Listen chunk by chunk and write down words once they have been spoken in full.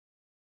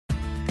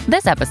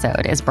This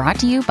episode is brought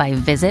to you by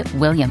Visit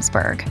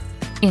Williamsburg.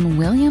 In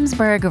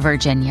Williamsburg,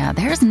 Virginia,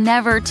 there's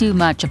never too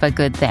much of a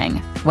good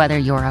thing. Whether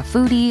you're a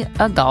foodie,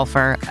 a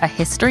golfer, a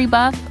history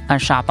buff, a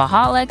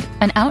shopaholic,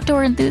 an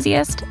outdoor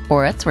enthusiast,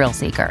 or a thrill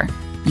seeker,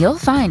 you'll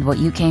find what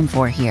you came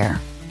for here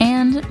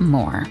and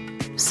more.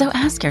 So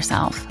ask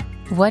yourself,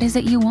 what is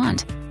it you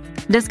want?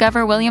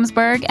 Discover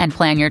Williamsburg and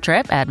plan your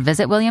trip at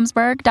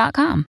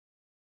visitwilliamsburg.com.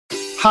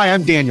 Hi,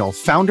 I'm Daniel,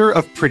 founder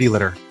of Pretty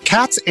Litter.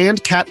 Cats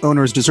and cat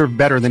owners deserve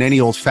better than any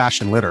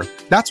old-fashioned litter.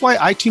 That's why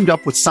I teamed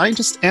up with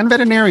scientists and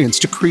veterinarians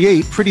to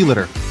create Pretty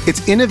Litter.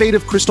 Its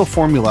innovative crystal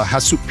formula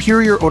has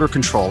superior odor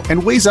control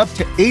and weighs up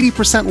to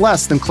 80%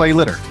 less than clay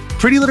litter.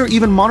 Pretty Litter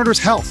even monitors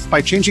health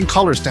by changing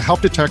colors to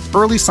help detect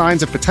early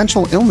signs of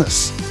potential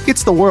illness.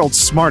 It's the world's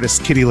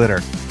smartest kitty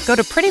litter. Go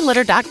to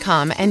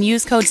prettylitter.com and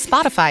use code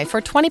SPOTIFY for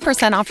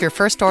 20% off your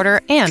first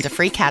order and a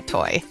free cat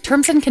toy.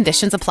 Terms and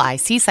conditions apply.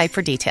 See site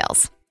for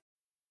details.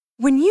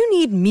 When you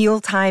need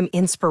mealtime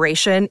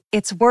inspiration,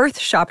 it's worth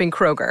shopping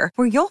Kroger,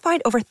 where you'll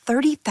find over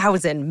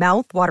 30,000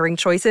 mouth-watering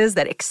choices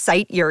that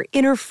excite your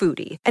inner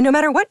foodie. And no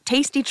matter what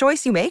tasty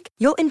choice you make,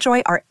 you'll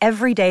enjoy our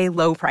everyday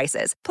low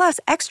prices, plus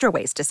extra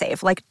ways to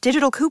save, like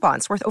digital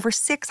coupons worth over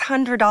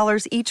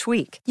 $600 each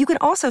week. You can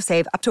also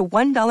save up to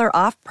 $1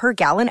 off per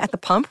gallon at the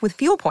pump with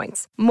fuel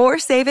points. More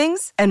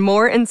savings and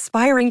more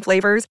inspiring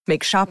flavors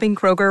make shopping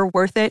Kroger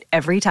worth it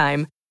every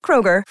time.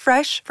 Kroger,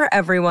 fresh for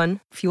everyone.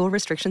 Fuel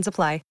restrictions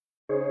apply.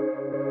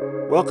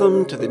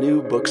 Welcome to the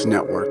New Books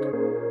Network.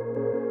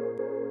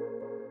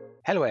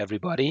 Hello,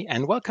 everybody,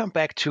 and welcome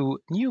back to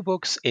New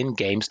Books in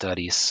Game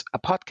Studies, a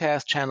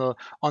podcast channel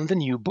on the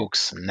New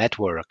Books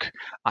Network.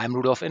 I'm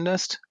Rudolf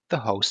Inderst, the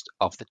host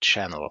of the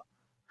channel.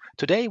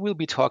 Today, we'll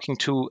be talking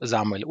to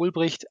Samuel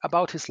Ulbricht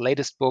about his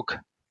latest book,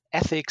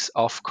 Ethics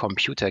of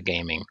Computer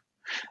Gaming.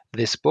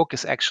 This book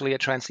is actually a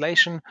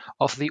translation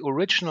of the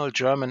original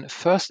German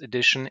first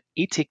edition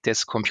Ethik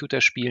des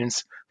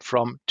Computerspielens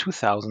from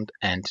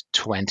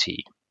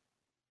 2020.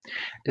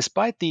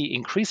 Despite the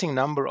increasing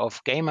number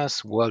of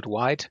gamers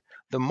worldwide,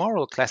 the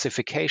moral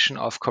classification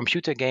of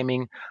computer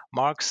gaming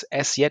marks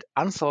as yet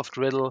unsolved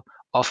riddle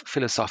of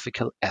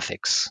philosophical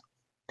ethics.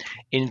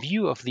 In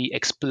view of the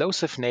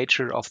explosive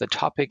nature of the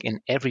topic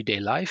in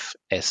everyday life,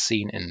 as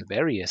seen in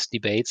various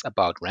debates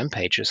about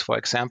rampages, for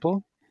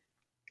example,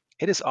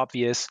 it is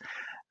obvious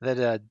that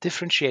a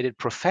differentiated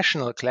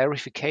professional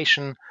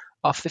clarification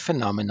of the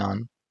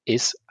phenomenon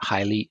is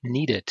highly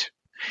needed.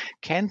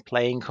 Can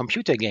playing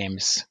computer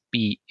games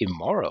be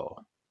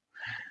immoral?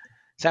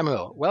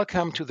 Samuel,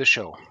 welcome to the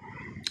show.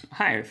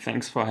 Hi,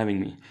 thanks for having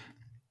me.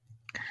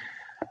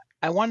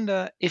 I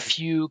wonder if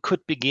you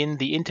could begin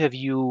the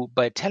interview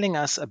by telling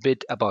us a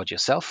bit about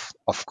yourself,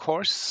 of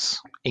course,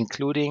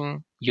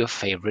 including your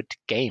favorite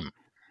game.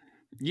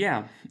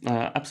 Yeah,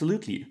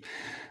 absolutely.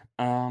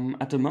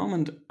 At the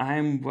moment,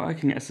 I'm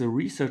working as a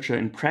researcher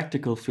in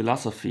practical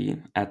philosophy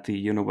at the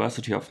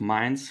University of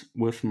Mainz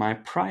with my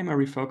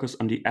primary focus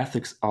on the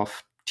ethics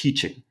of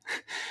teaching.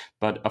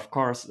 But of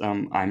course,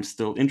 I'm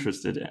still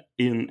interested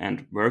in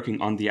and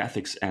working on the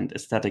ethics and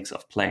aesthetics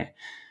of play.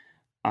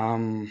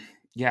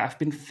 I've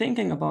been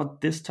thinking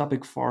about this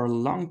topic for a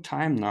long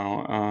time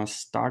now,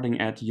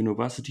 starting at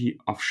University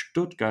of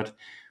Stuttgart,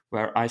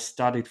 where I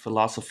studied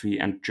philosophy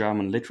and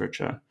German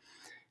literature.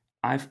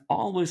 I've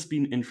always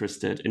been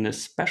interested in a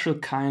special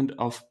kind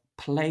of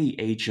play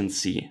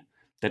agency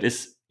that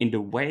is in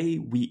the way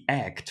we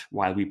act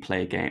while we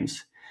play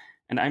games.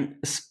 And I'm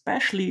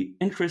especially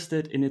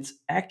interested in its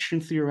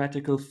action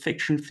theoretical,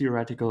 fiction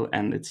theoretical,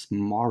 and its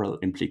moral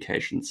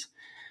implications.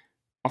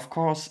 Of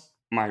course,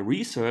 my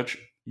research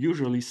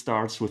usually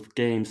starts with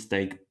games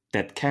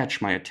that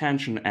catch my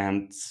attention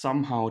and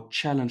somehow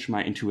challenge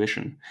my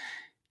intuition.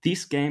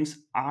 These games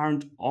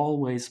aren't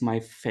always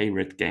my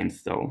favorite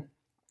games, though.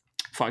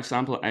 For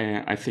example,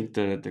 I think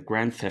the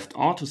Grand Theft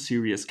Auto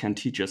series can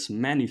teach us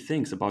many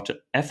things about the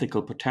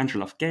ethical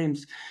potential of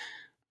games,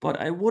 but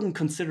I wouldn't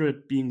consider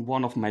it being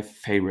one of my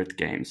favorite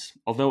games,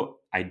 although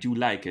I do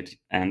like it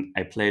and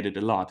I played it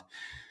a lot.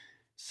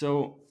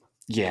 So,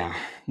 yeah,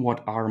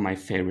 what are my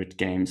favorite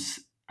games?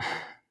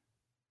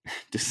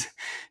 This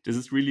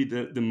is really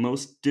the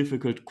most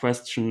difficult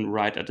question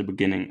right at the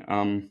beginning.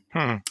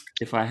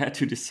 If I had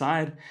to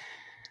decide,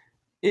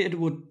 it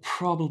would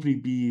probably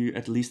be,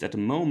 at least at the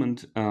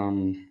moment,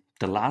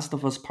 The Last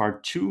of Us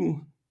Part 2,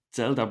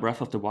 Zelda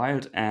Breath of the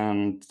Wild,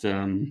 and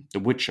The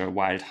Witcher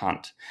Wild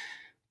Hunt.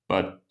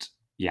 But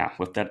yeah,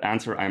 with that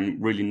answer,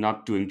 I'm really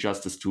not doing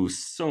justice to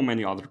so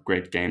many other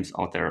great games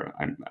out there.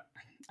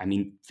 I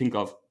mean, think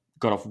of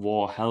God of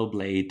War,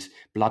 Hellblade,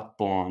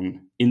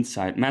 Bloodborne,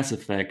 Inside, Mass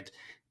Effect,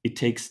 It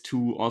Takes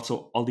Two,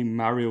 also all the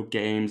Mario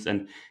games,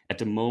 and at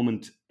the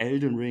moment,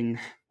 Elden Ring.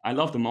 I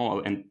love them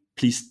all, and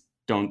please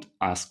don't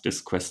ask this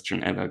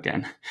question ever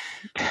again.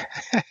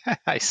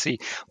 I see.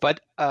 But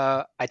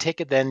I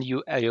take it then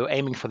you're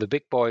aiming for the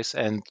big boys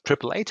and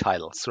AAA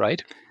titles,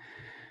 right?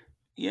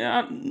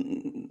 Yeah,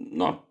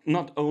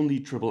 not only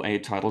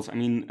AAA titles. I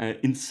mean,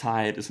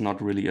 Inside is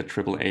not really a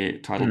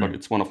AAA title, but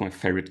it's one of my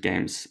favorite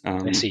games.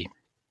 I see.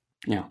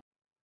 Yeah.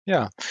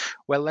 Yeah.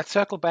 Well, let's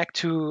circle back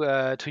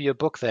to your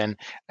book then.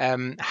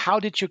 How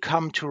did you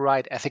come to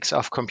write Ethics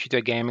of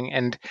Computer Gaming,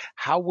 and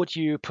how would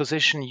you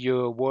position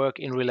your work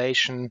in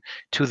relation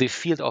to the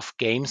field of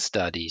game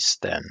studies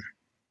then?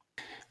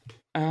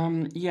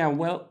 Yeah,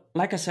 well,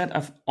 like I said,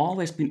 I've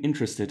always been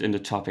interested in the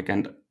topic,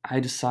 and I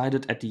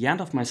decided at the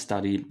end of my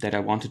study that I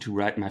wanted to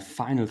write my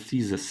final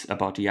thesis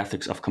about the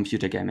ethics of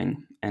computer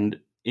gaming. And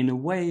in a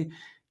way,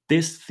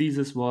 this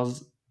thesis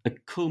was a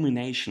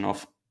culmination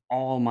of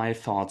all my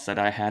thoughts that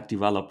I had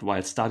developed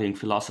while studying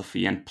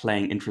philosophy and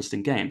playing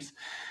interesting games.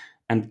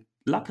 And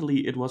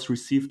luckily, it was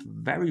received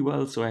very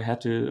well, so I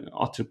had the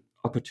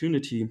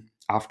opportunity,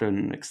 after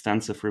an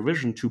extensive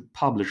revision, to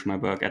publish my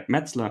work at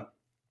Metzler,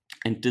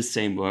 and this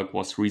same work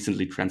was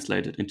recently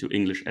translated into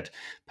English at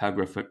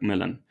Palgrave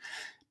MacMillan.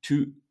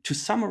 To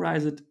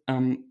summarize it,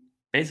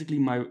 basically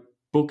my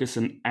book is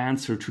an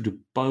answer to the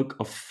bulk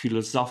of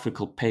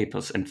philosophical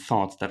papers and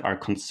thoughts that are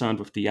concerned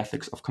with the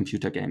ethics of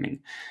computer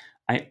gaming.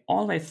 I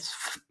always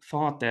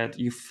thought that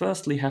you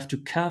firstly have to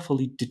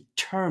carefully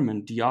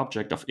determine the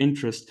object of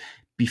interest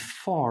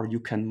before you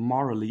can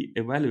morally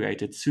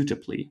evaluate it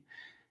suitably.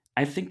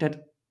 I think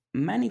that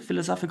many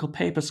philosophical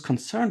papers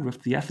concerned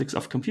with the ethics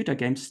of computer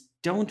games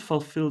don't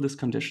fulfill this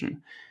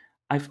condition.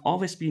 I've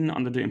always been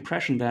under the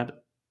impression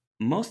that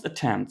most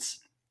attempts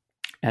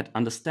at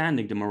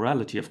understanding the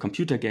morality of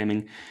computer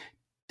gaming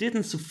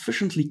didn't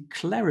sufficiently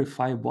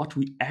clarify what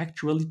we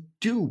actually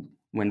do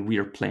when we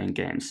are playing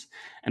games.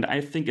 And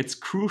I think it's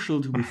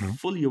crucial to be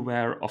fully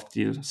aware of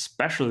the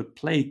special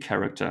play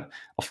character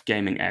of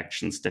gaming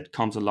actions that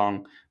comes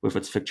along with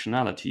its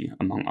fictionality,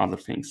 among other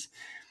things.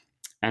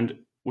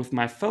 And with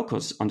my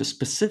focus on the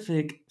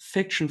specific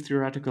fiction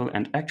theoretical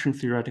and action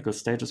theoretical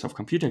status of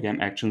computer game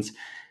actions,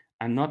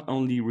 I'm not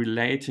only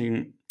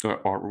relating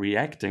or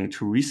reacting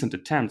to recent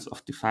attempts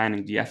of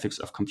defining the ethics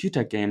of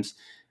computer games,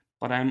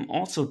 but I'm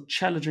also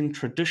challenging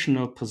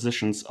traditional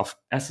positions of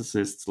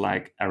ethicists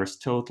like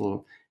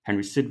Aristotle,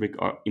 Henry Sidgwick,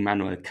 or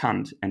Immanuel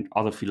Kant, and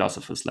other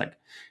philosophers like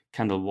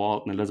Kendall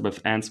Walton,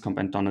 Elizabeth Anscombe,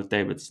 and Donald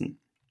Davidson.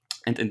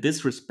 And in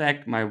this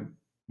respect, my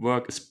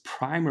work is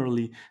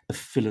primarily a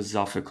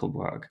philosophical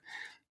work.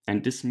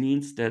 And this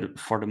means that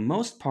for the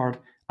most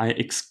part, I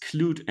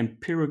exclude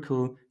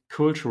empirical,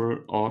 cultural,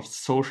 or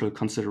social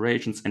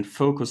considerations and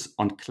focus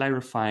on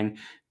clarifying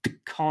the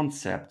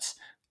concepts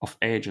of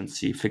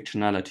agency,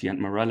 fictionality, and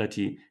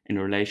morality in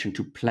relation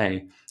to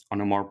play on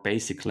a more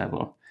basic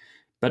level.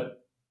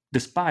 But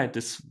despite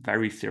this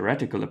very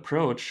theoretical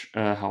approach,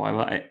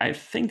 however, I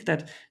think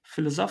that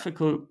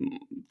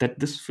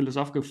this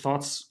philosophical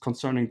thoughts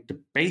concerning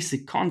the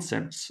basic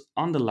concepts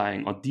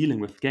underlying or dealing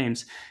with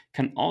games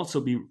can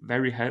also be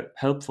very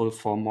helpful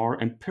for more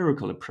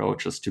empirical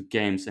approaches to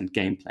games and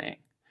game playing.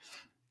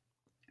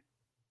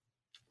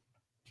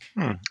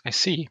 I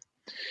see.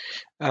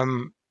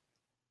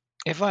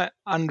 If I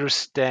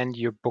understand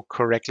your book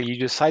correctly, you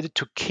decided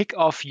to kick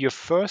off your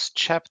first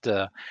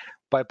chapter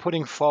by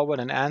putting forward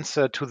an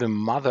answer to the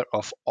mother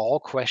of all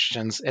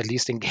questions, at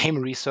least in game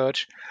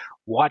research: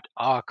 what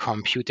are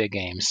computer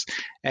games?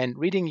 And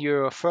reading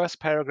your first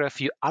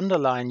paragraph, you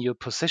underline your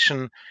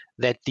position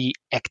that the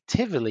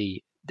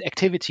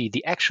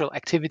actual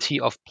activity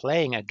of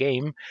playing a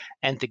game,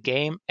 and the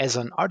game as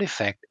an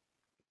artifact,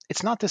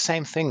 it's not the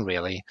same thing,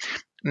 really.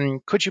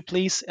 Could you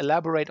please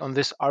elaborate on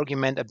this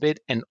argument a bit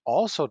and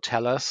also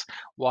tell us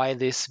why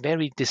this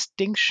very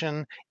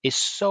distinction is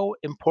so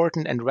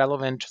important and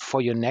relevant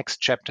for your next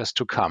chapters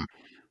to come?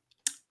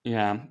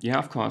 Yeah,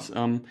 of course.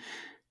 Like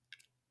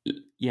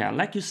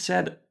you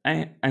said,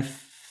 I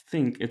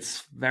think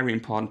it's very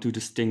important to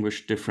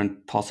distinguish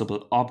different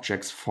possible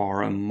objects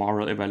for a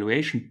moral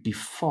evaluation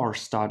before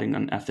starting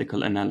an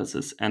ethical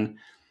analysis. And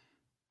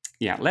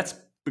let's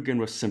begin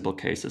with simple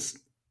cases.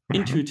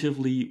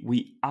 Intuitively,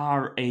 we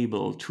are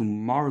able to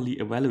morally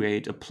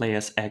evaluate a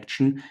player's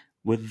action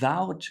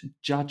without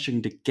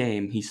judging the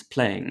game he's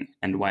playing,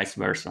 and vice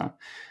versa.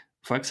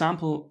 For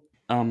example,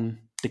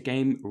 the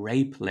game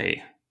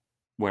Rape-Play,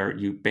 where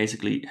you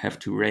basically have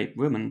to rape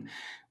women,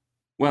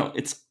 well,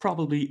 it's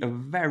probably a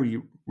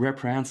very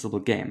reprehensible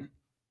game.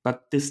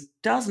 But this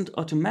doesn't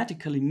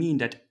automatically mean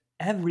that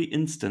every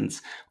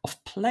instance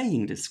of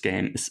playing this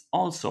game is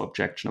also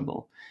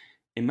objectionable.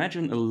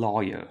 Imagine a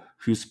lawyer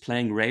who's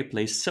playing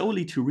Rape-Play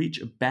solely to reach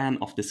a ban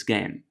of this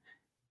game.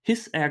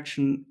 His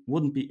action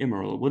wouldn't be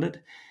immoral, would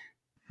it?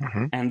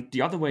 And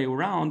the other way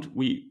around,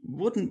 we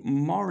wouldn't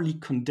morally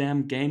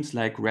condemn games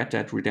like Red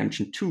Dead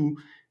Redemption 2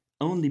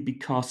 only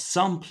because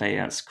some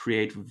players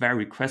create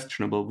very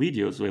questionable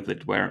videos with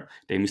it where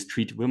they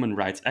mistreat women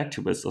rights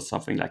activists or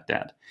something like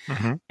that.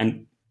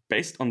 And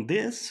based on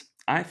this,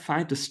 I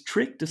find a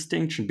strict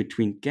distinction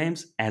between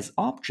games as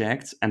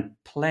objects and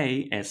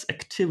play as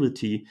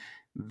activity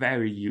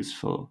very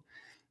useful.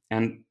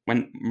 And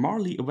when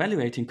morally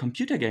evaluating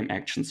computer game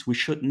actions, we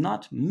should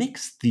not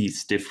mix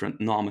these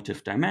different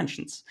normative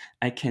dimensions.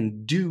 I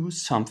can do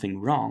something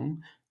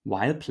wrong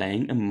while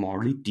playing a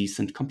morally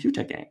decent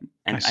computer game.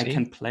 And I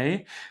can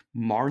play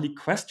morally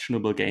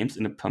questionable games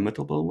in a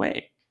permittable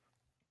way.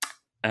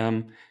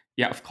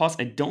 Yeah, of course,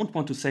 I don't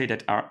want to say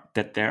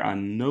that there are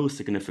no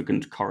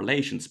significant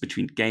correlations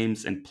between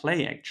games and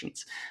play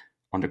actions.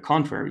 On the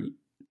contrary,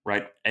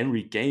 right,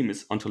 every game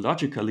is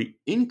ontologically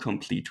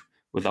incomplete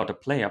without a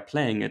player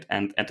playing it,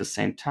 and at the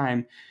same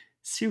time,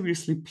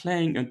 seriously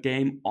playing a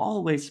game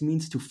always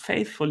means to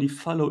faithfully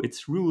follow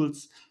its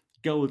rules,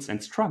 goals,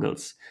 and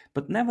struggles.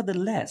 But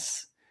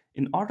nevertheless,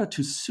 in order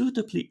to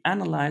suitably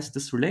analyze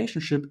this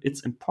relationship,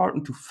 it's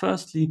important to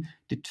firstly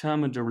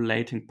determine the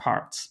relating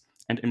parts.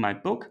 And in my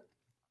book,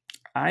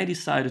 I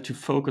decided to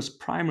focus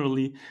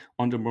primarily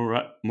on the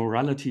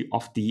morality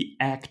of the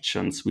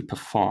actions we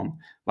perform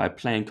while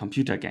playing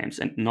computer games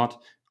and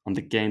not on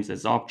the games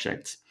as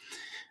objects.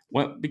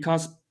 Well,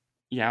 because,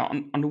 yeah,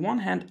 on the one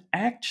hand,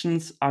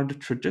 actions are the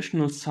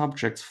traditional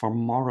subjects for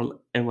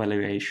moral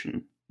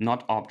evaluation,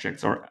 not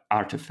objects or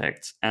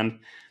artifacts. And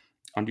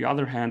on the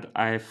other hand,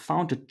 I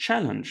found the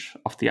challenge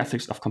of the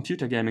ethics of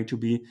computer gaming to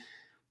be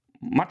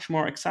much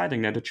more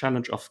exciting than the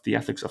challenge of the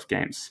ethics of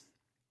games.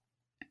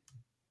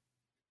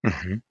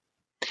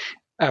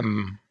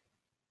 Mm-hmm.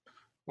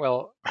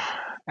 Well,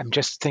 I'm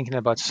just thinking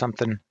about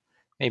something.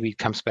 Maybe it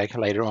comes back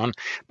later on,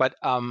 but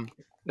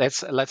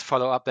let's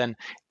follow up then,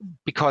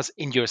 because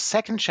in your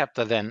second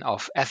chapter then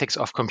of ethics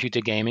of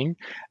computer gaming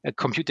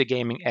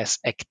as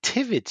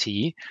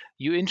activity,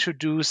 you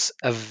introduce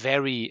a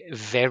very,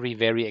 very,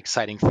 very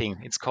exciting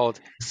thing. It's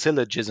called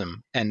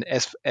syllogism, and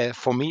as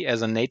for me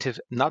as a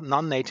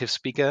non-native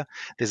speaker,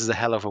 this is a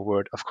hell of a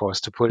word, of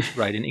course, to put it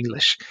right in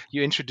English.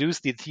 You introduce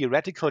the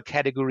theoretical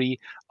category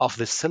of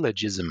the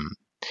syllogism.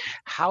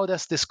 How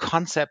does this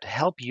concept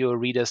help your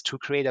readers to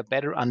create a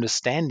better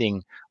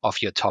understanding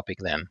of your topic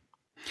then?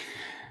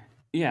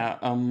 Yeah,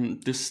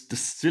 this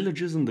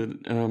syllogism,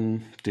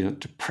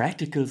 the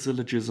practical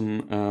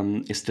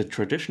syllogism, is the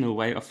traditional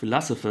way of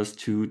philosophers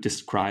to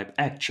describe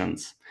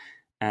actions.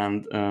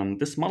 And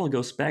this model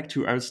goes back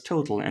to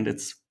Aristotle, and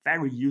it's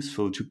very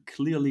useful to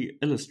clearly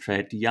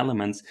illustrate the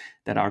elements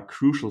that are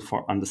crucial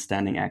for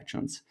understanding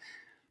actions.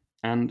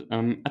 And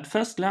at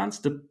first glance,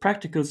 the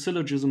practical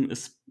syllogism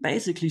is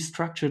basically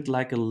structured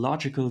like a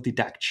logical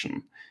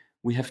deduction.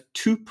 We have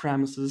two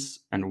premises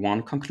and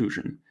one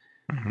conclusion.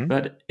 Mm-hmm.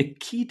 But a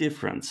key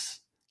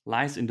difference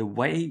lies in the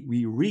way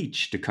we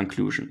reach the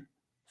conclusion.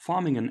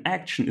 Forming an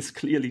action is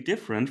clearly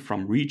different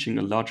from reaching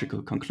a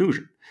logical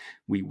conclusion.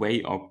 We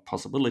weigh our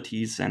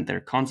possibilities and their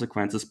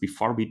consequences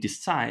before we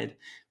decide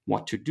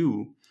what to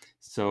do.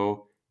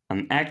 So,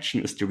 an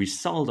action is the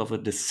result of a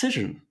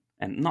decision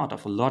and not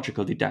of a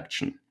logical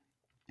deduction.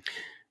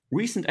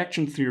 Recent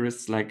action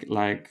theorists like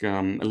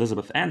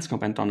Elizabeth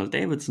Anscombe and Donald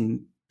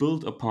Davidson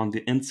build upon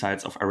the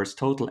insights of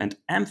Aristotle and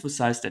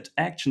emphasize that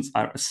actions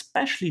are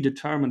especially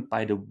determined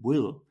by the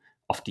will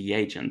of the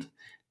agent.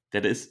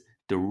 That is,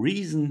 the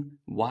reason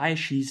why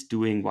she's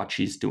doing what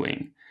she's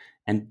doing.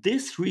 And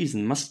this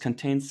reason must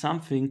contain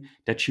something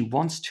that she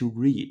wants to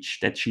reach,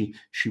 that she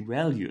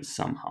values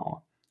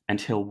somehow. And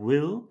her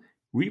will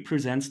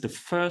represents the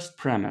first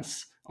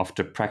premise of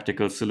the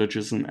practical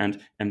syllogism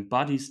and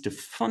embodies the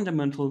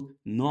fundamental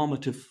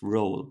normative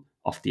role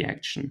of the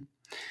action.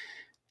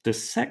 The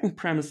second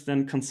premise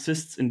then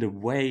consists in the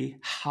way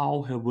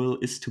how her will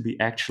is to be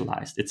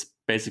actualized. It's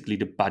basically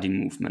the body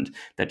movement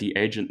that the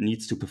agent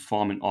needs to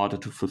perform in order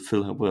to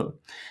fulfill her will.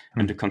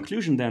 And the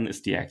conclusion then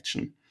is the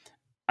action.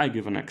 I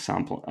give an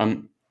example.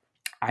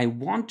 I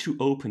want to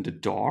open the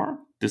door.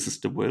 This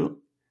is the will.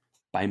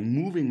 By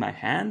moving my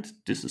hand,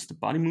 this is the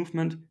body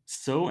movement.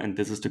 So, and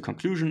this is the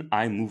conclusion,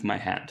 I move my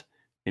hand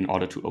in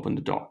order to open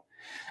the door.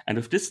 And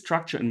with this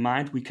structure in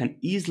mind, we can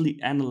easily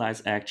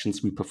analyze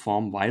actions we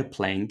perform while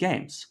playing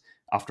games.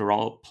 After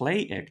all,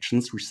 play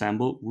actions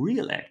resemble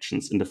real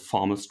actions in the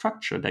formal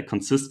structure that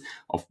consists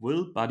of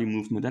will, body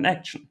movement, and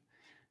action.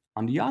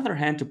 On the other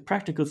hand, the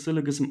practical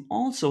syllogism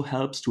also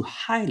helps to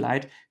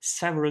highlight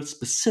several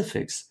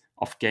specifics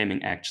of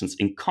gaming actions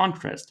in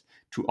contrast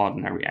to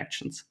ordinary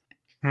actions.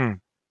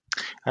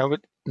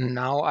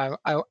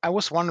 I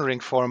was wondering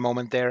for a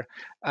moment there,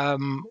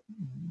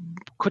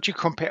 could you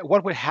compare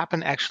what would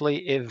happen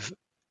actually if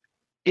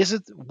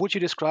would you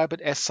describe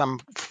it as some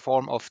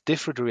form of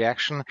different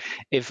reaction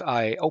if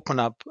I open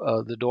up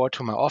the door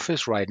to my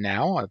office right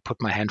now? I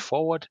put my hand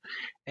forward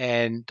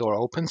and door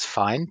opens,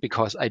 fine,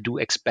 because I do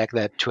expect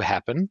that to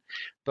happen.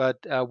 But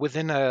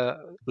within a,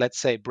 let's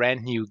say,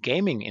 brand new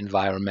gaming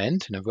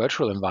environment, in a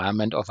virtual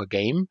environment of a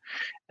game,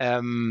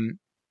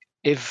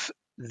 if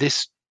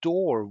this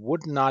door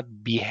would not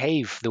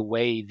behave the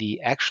way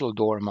the actual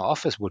door in my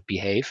office would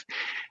behave,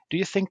 do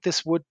you think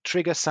this would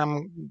trigger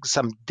some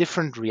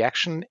different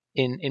reaction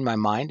in my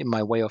mind, in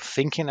my way of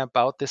thinking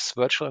about this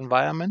virtual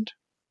environment?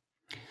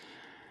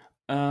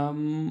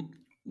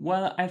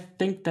 Well, I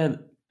think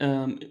that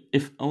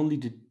if only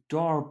the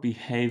door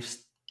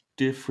behaves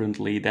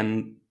differently,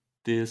 then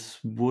this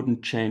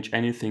wouldn't change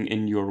anything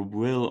in your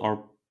will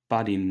or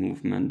body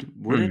movement,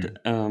 would it?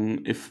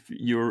 If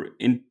you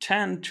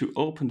intend to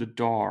open the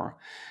door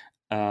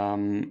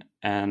and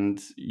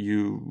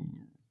you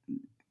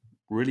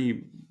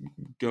really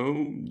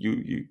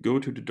you go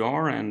to the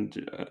door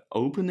and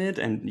open it,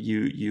 and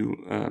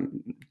you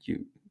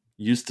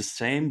use the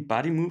same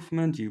body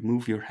movement, you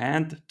move your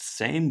hand the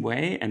same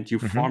way, and you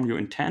form your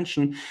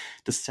intention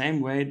the same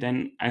way,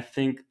 then I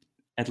think,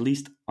 at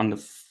least on the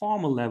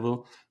formal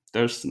level,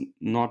 there's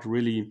not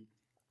really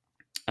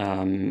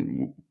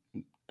any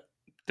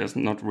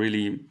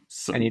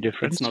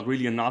difference. It's not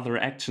really another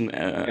action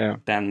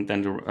than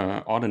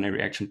the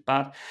ordinary action.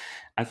 But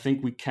I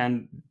think we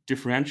can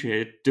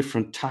differentiate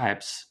different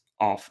types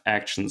of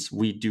actions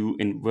we do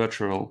in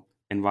virtual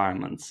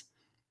environments.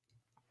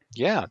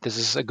 Yeah, this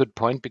is a good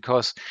point,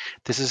 because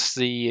this is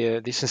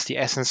the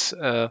essence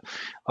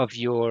of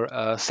your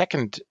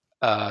second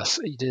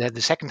the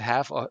second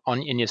half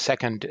in your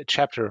second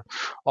chapter.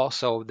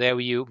 Also, where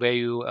you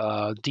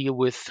deal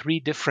with 3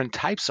 different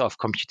types of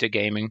computer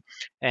gaming,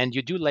 and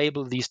you do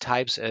label these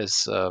types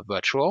as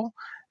virtual,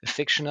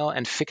 fictional,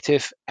 and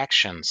fictive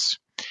actions.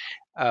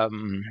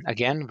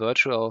 Again,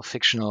 virtual,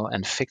 fictional,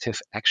 and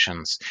fictive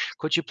actions.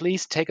 Could you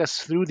please take us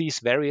through these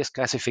various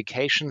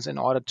classifications in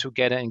order to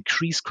get an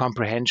increased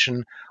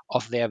comprehension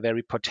of their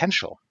very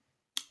potential?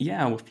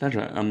 Yeah, with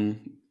pleasure.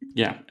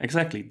 Yeah,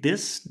 exactly.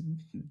 This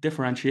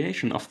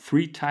differentiation of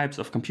 3 types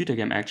of computer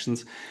game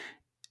actions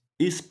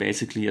is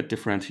basically a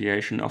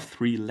differentiation of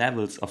 3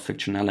 levels of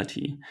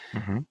fictionality.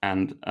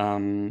 And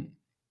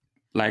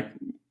like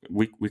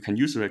we can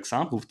use an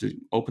example of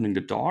opening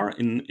the door.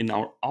 In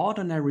our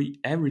ordinary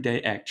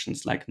everyday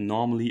actions, like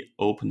normally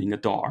opening a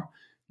door,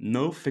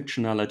 no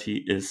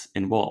fictionality is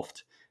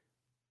involved.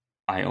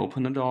 I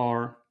open a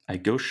door, I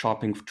go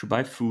shopping to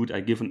buy food, I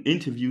give an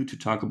interview to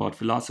talk about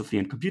philosophy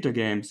and computer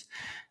games,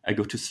 I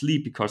go to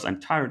sleep because I'm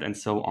tired, and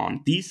so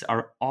on. These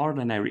are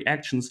ordinary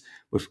actions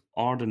with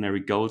ordinary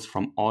goals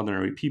from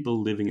ordinary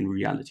people living in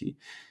reality.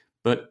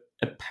 But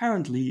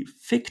apparently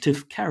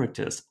fictive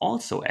characters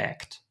also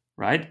act,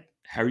 right?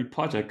 Harry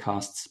Potter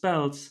casts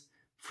spells,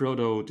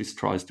 Frodo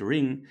destroys the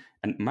ring,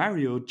 and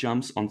Mario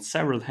jumps on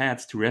several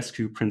heads to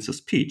rescue Princess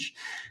Peach.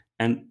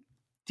 And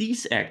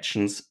these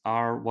actions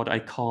are what I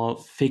call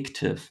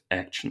fictive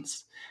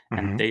actions.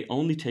 And they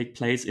only take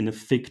place in a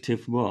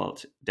fictive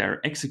world.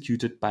 They're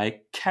executed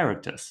by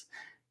characters,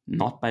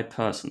 not by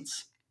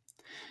persons.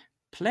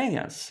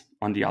 Players,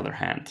 on the other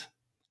hand,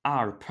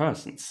 are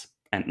persons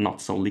and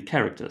not solely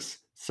characters.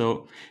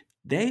 So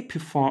they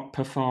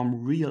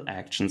perform real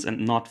actions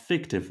and not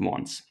fictive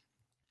ones.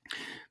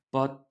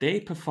 But they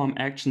perform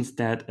actions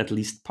that at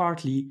least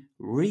partly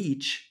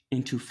reach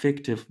into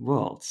fictive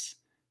worlds.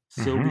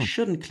 So we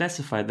shouldn't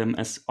classify them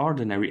as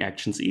ordinary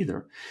actions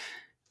either.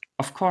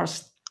 Of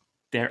course,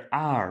 there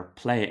are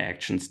play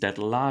actions that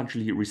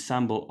largely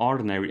resemble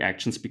ordinary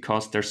actions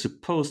because they're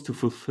supposed to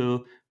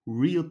fulfill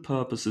real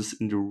purposes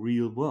in the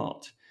real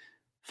world.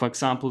 For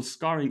example,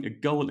 scoring a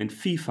goal in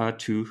FIFA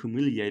to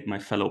humiliate my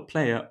fellow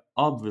player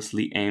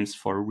obviously aims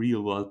for a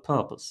real-world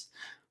purpose.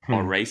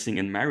 Or racing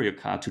in Mario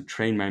Kart to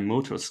train my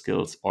motor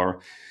skills.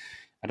 Or,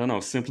 I don't know,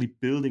 simply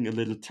building a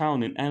little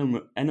town in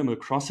Animal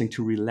Crossing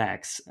to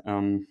relax.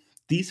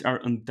 These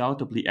are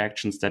undoubtedly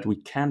actions that we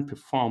can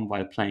perform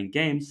while playing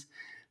games.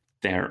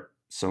 They're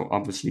so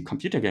obviously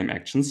computer game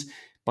actions.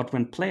 But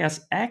when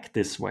players act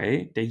this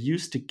way, they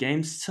use the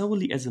game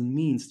solely as a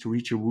means to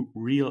reach a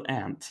real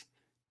end.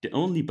 The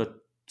only, but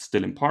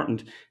still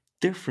important,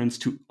 difference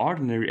to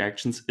ordinary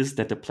actions is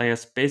that the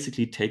players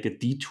basically take a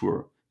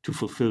detour to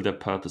fulfill their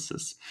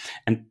purposes.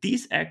 And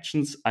these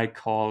actions I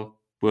call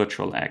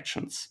virtual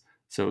actions.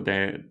 So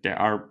they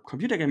are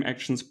computer game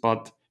actions,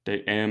 but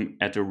they aim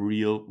at a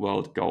real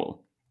world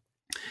goal.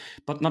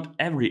 But not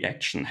every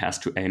action has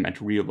to aim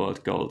at real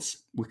world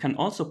goals. We can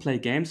also play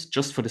games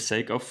just for the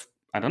sake of,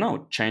 I don't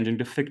know, changing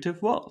the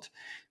fictive world.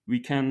 We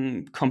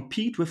can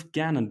compete with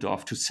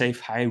Ganondorf to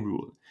save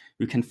Hyrule.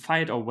 We can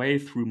fight our way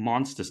through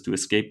monsters to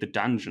escape the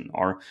dungeon,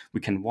 or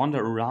we can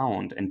wander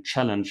around and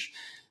challenge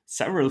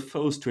several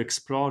foes to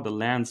explore the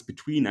lands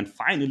between and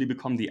finally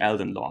become the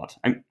Elden Lord.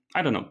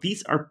 I don't know.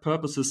 These are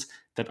purposes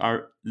that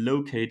are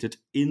located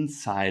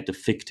inside the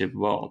fictive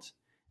world.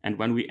 And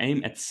when we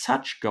aim at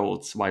such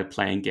goals while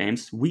playing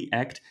games, we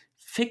act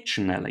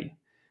fictionally.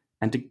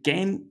 And the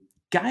game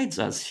guides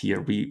us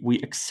here. We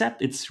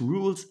accept its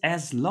rules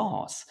as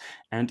laws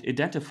and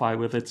identify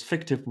with its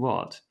fictive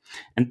world.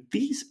 And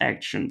these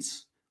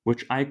actions,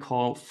 which I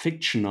call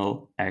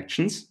fictional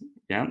actions,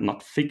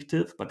 not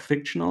fictive, but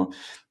fictional,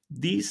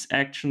 these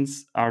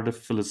actions are the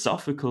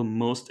philosophical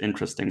most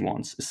interesting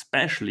ones,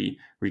 especially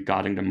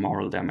regarding the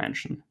moral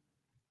dimension.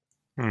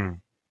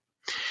 I'm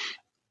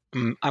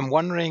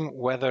wondering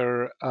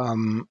whether,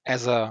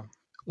 as a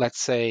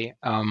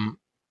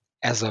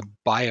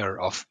buyer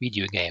of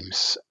video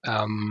games,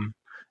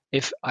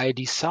 if I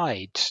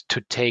decide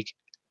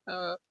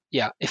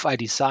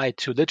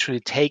to literally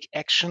take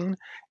action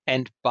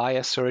and buy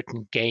a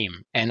certain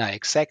game, and I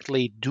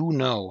exactly do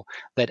know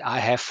that I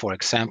have, for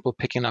example,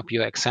 picking up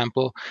your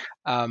example,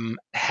 that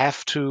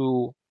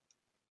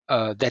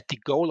the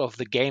goal of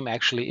the game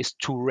actually is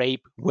to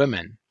rape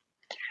women.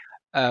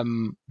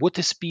 Would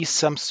this be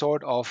some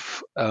sort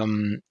of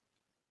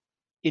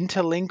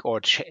interlink or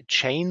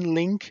chain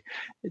link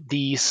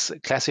these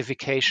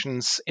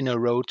classifications in a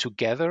row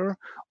together,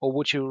 or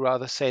would you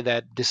rather say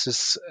that this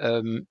is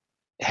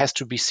has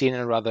to be seen in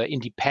a rather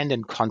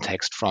independent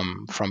context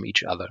from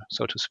each other,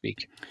 so to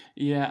speak.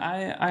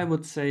 Yeah, I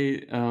would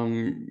say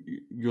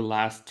your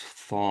last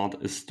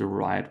thought is the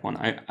right one.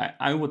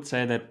 I would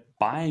say that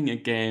buying a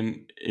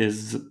game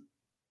is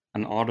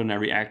an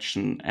ordinary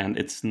action, and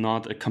it's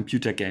not a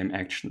computer game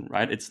action,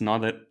 right? It's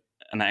not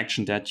an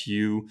action that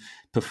you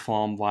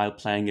perform while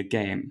playing a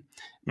game.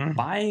 Mm-hmm.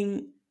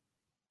 Buying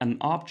an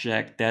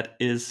object that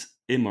is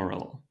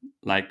immoral,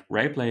 like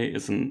Rayplay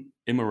is an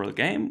immoral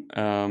game.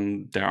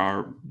 There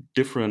are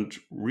different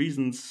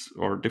reasons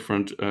or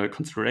different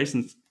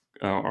considerations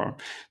or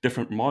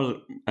different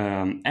moral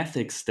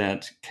ethics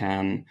that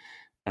can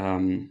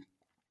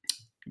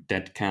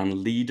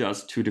lead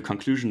us to the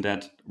conclusion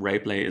that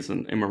Rayplay is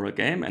an immoral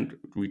game, and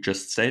we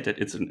just say that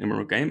it's an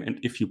immoral game. And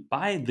if you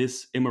buy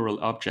this immoral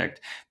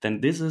object,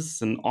 then this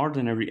is an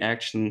ordinary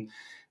action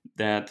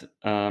that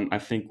I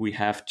think we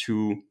have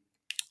to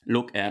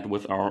look at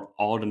with our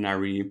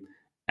ordinary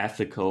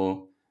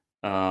ethical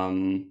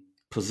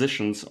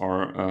positions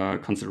or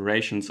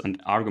considerations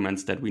and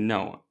arguments that we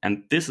know.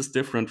 And this is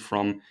different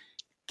from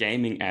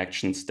gaming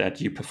actions that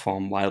you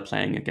perform while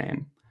playing a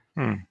game.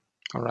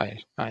 All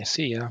right, I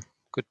see. Yeah,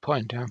 good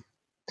point. Yeah.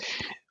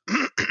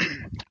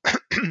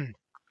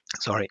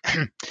 Sorry.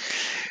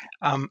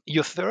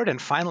 Your third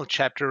and final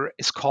chapter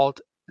is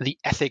called The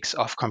Ethics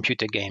of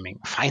Computer Gaming,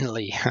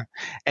 finally,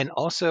 and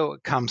also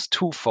comes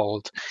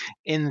twofold.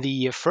 In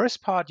the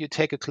first part, you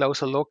take a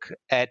closer look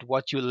at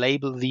what you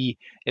label the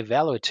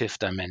evaluative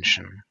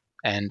dimension.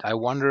 And I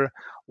wonder,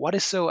 what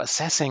is so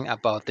assessing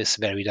about this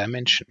very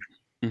dimension?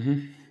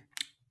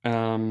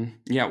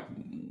 Yeah,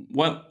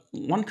 well,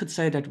 one could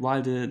say that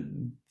while the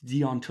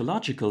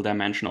deontological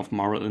dimension of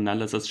moral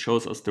analysis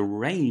shows us the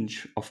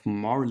range of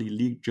morally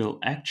legal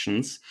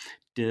actions,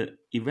 the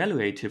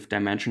evaluative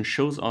dimension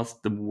shows us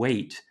the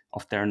weight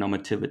of their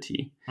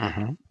normativity.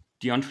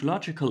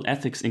 Deontological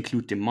ethics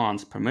include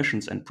demands,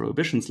 permissions, and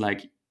prohibitions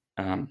like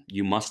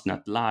you must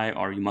not lie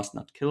or you must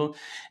not kill.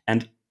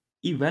 And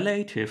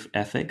evaluative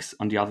ethics,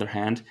 on the other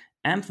hand,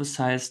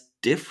 emphasize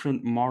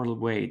different moral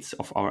weights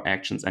of our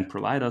actions and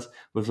provide us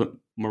with a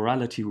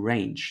morality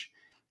range.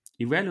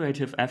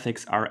 Evaluative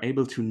ethics are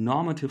able to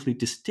normatively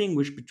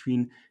distinguish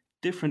between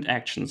different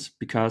actions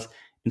because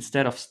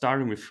instead of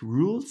starting with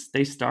rules,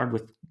 they start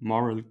with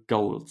moral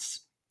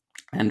goals.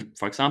 And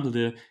for example,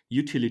 the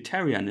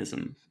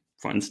utilitarianism,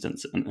 for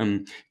instance,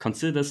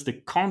 considers the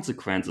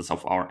consequences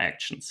of our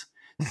actions.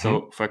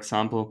 So, for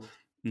example,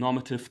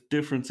 normative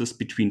differences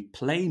between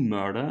plain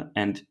murder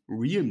and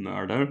real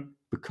murder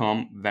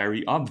become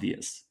very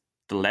obvious.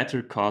 The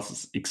latter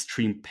causes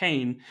extreme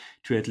pain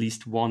to at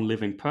least one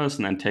living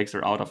person and takes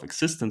her out of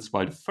existence,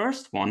 while the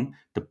first one,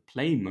 the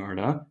plain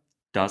murder,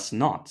 does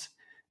not.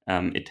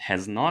 It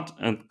has not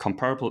a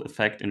comparable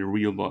effect in the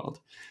real world.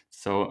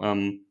 So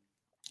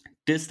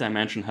this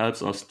dimension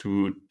helps us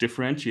to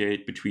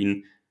differentiate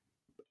between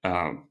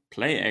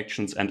play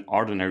actions and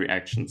ordinary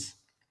actions.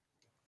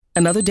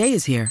 Another day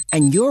is here,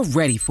 and you're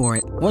ready for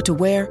it. What to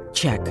wear?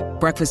 Check.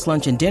 Breakfast,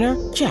 lunch, and dinner?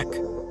 Check.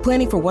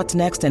 Planning for what's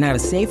next and how to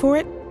save for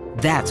it?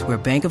 That's where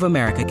Bank of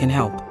America can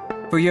help.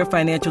 For your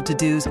financial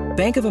to-dos,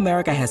 Bank of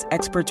America has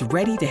experts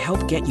ready to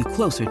help get you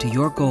closer to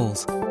your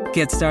goals.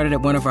 Get started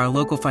at one of our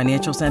local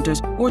financial centers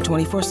or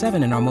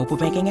 24/7 in our mobile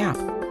banking app.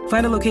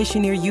 Find a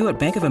location near you at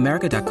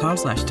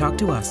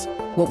bankofamerica.com/talktous.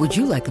 What would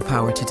you like the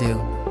power to do?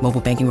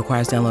 Mobile banking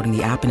requires downloading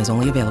the app and is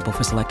only available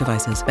for select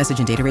devices. Message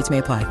and data rates may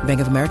apply.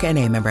 Bank of America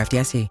NA, member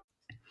FDIC.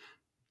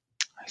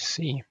 I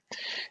see.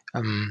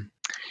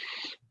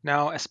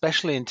 Now,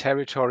 especially in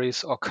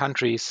territories or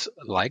countries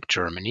like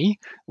Germany,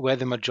 where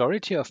the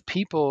majority of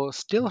people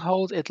still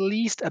hold at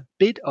least a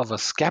bit of a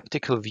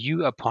skeptical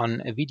view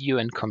upon video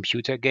and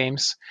computer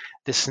games,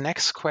 this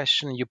next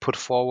question you put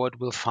forward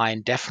will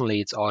find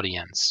definitely its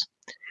audience.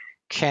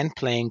 Can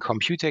playing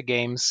computer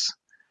games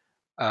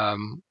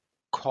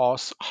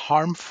cause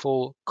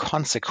harmful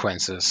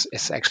consequences?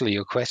 Is actually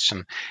your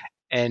question.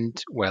 And,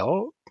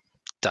 well,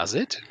 does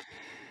it?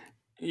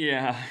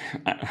 Yeah,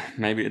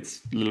 maybe it's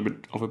a little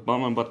bit of a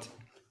bummer, but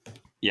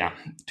yeah,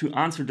 to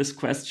answer this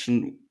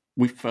question,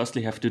 we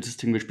firstly have to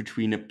distinguish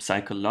between a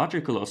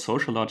psychological or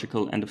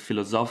sociological and a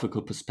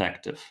philosophical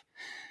perspective.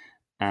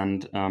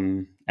 And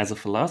as a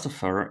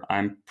philosopher,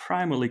 I'm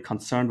primarily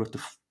concerned with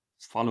the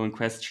following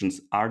questions.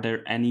 Are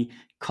there any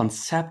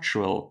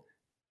conceptual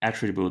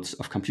attributes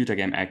of computer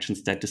game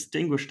actions that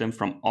distinguish them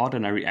from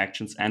ordinary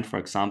actions and, for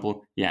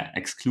example,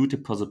 exclude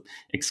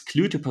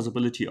the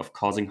possibility of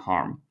causing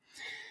harm?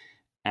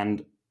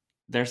 And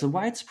there's a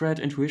widespread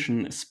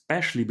intuition,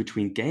 especially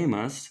between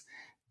gamers,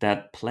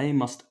 that play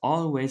must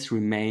always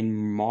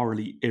remain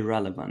morally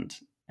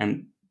irrelevant.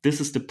 And this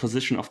is the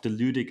position of the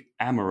ludic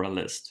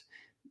amoralist.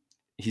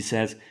 He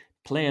says,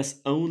 players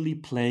only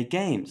play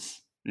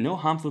games. No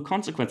harmful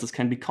consequences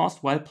can be caused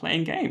while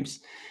playing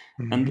games.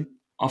 And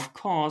of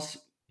course,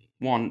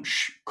 one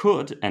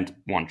could and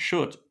one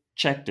should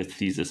check the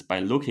thesis by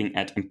looking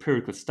at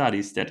empirical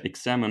studies that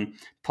examine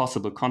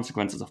possible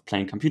consequences of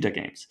playing computer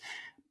games.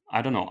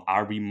 I don't know,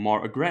 are we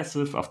more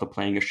aggressive after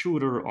playing a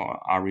shooter, or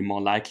are we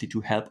more likely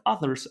to help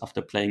others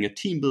after playing a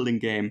team building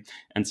game,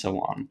 and so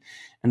on?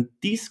 And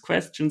these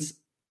questions,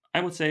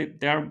 I would say,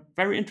 they are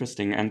very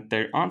interesting and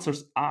their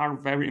answers are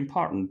very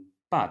important.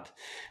 But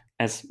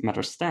as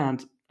matters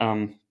stand,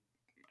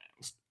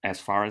 as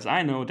far as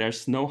I know,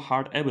 there's no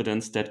hard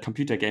evidence that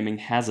computer gaming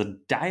has a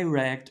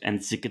direct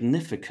and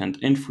significant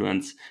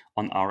influence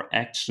on our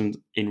actions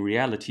in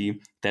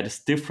reality that is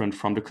different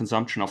from the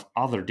consumption of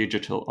other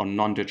digital or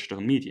non-digital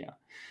media.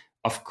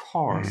 Of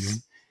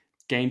course,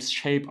 games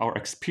shape our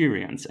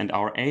experience and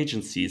our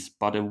agencies,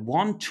 but a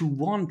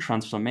one-to-one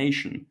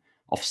transformation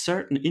of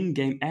certain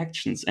in-game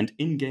actions and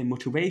in-game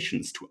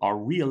motivations to our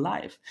real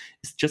life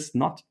is just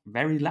not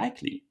very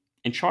likely.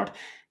 In short,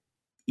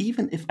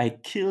 even if I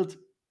killed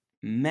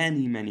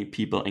many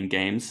people in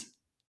games,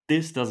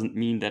 this doesn't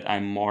mean that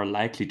I'm more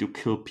likely to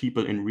kill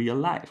people in real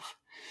life.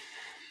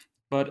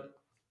 But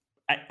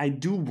I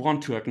do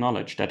want to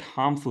acknowledge that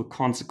harmful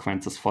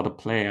consequences for the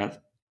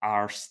player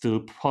are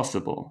still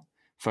possible.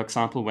 For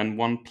example, when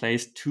one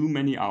plays too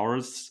many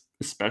hours,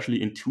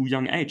 especially in too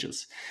young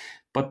ages.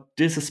 But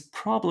this is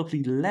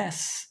probably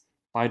less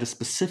by the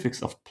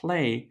specifics of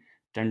play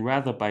than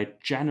rather by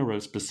general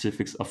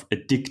specifics of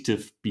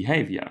addictive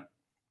behavior.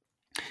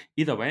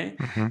 Either way,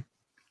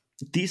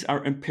 these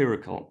are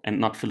empirical and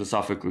not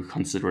philosophical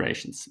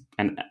considerations.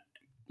 And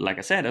like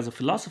I said, as a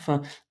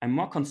philosopher, I'm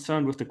more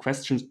concerned with the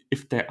question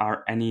if there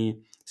are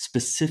any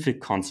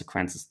specific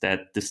consequences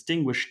that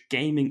distinguish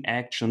gaming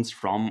actions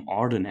from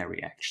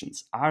ordinary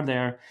actions. Are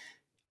there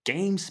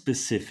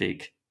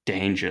game-specific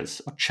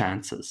dangers or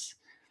chances?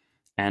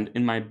 And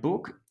in my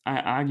book, I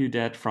argue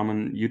that from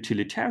an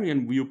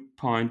utilitarian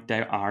viewpoint,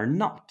 there are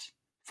not.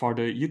 For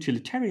the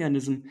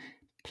utilitarianism,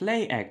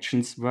 play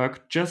actions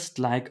work just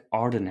like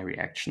ordinary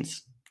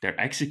actions. They're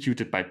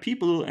executed by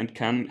people and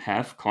can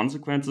have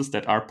consequences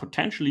that are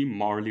potentially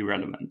morally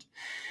relevant.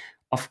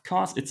 Of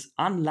course, it's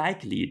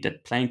unlikely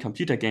that playing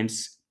computer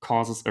games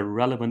causes a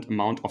relevant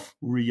amount of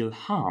real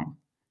harm.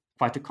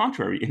 Quite the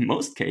contrary, in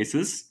most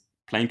cases,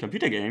 playing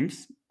computer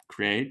games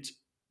create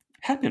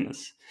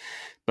happiness.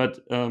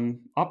 But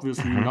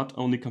obviously, not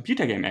only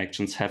computer game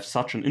actions have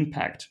such an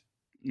impact.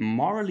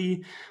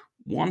 Morally,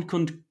 one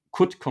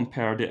could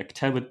compare the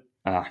activity.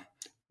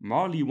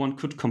 Morally, one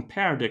could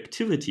compare the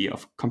activity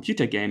of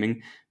computer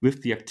gaming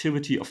with the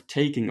activity of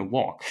taking a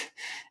walk.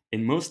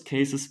 In most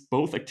cases,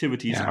 both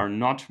activities are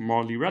not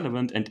morally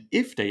relevant, and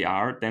if they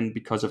are, then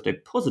because of their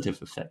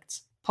positive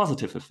effects.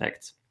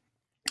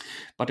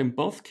 But in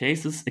both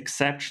cases,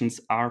 exceptions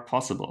are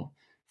possible.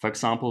 For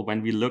example,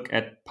 when we look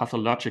at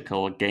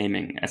pathological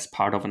gaming as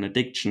part of an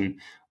addiction,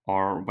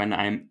 or when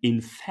I'm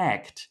in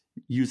fact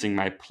using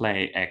my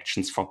play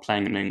actions for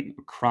planning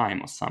a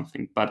crime or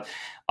something. But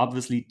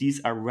obviously,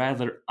 these are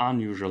rather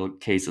unusual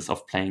cases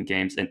of playing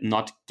games and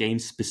not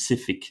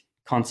game-specific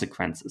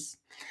consequences.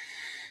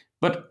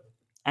 But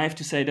I have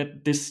to say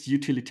that this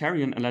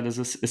utilitarian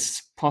analysis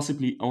is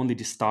possibly only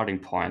the starting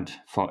point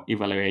for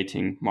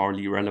evaluating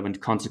morally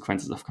relevant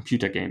consequences of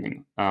computer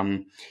gaming.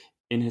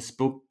 In his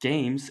book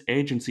Games,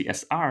 Agency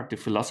as Art, the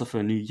philosopher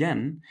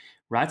Nguyen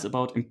writes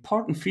about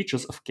important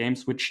features of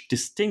games which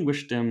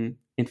distinguish them,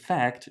 in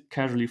fact,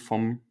 casually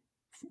from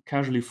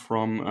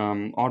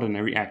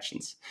ordinary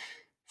actions.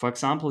 For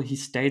example, he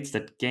states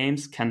that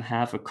games can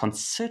have a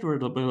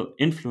considerable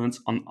influence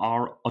on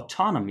our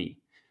autonomy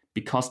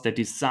because they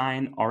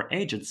design our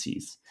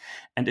agencies.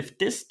 And if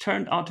this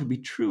turned out to be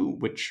true,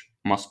 which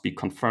must be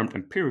confirmed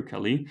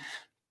empirically,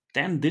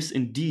 then this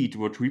indeed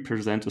would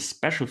represent a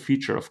special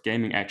feature of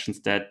gaming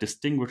actions that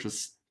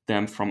distinguishes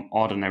them from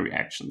ordinary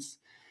actions.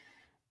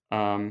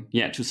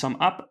 To sum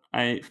up,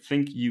 I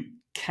think you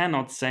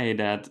cannot say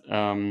that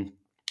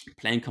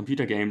playing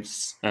computer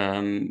games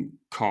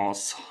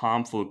cause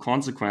harmful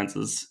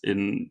consequences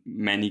in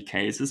many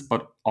cases,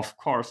 but of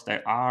course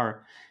there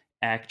are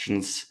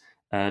actions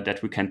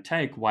that we can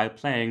take while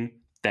playing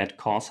that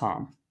cause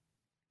harm.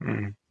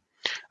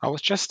 I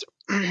was just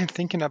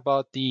thinking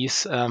about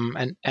these,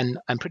 and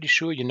I'm pretty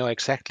sure you know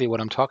exactly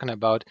what I'm talking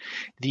about.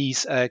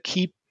 These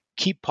keep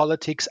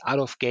politics out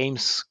of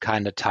games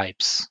kind of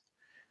types.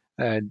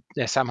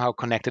 They're somehow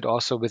connected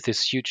also with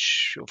this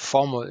huge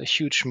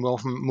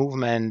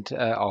movement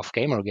of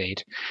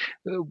Gamergate.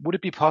 Would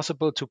it be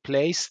possible to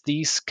place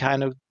these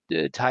kind of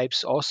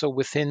types also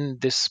within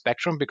this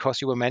spectrum?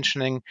 Because you were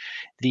mentioning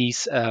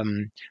these,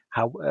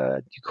 how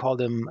you call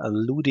them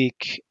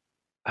ludic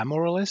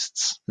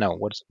amoralists? No,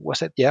 what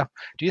was it? Yeah.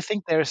 Do you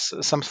think there's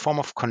some form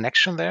of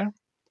connection there?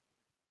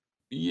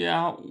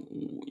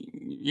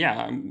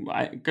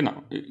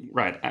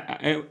 Right.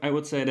 I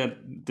would say that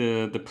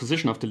the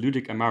position of the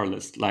ludic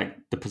amoralist, like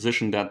the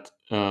position that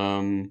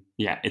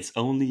it's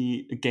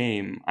only a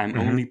game, I'm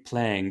only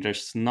playing,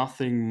 there's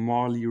nothing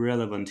morally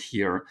relevant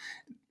here.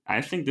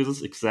 I think this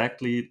is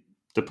exactly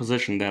the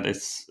position that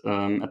is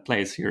at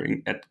place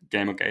here at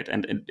Gamergate,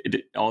 and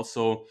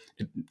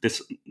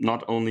this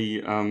not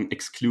only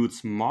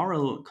excludes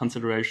moral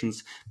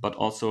considerations but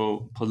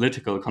also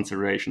political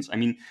considerations. I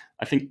mean,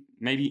 I think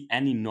maybe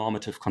any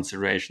normative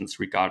considerations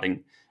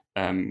regarding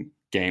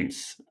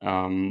games.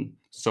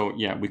 So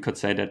yeah, we could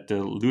say that the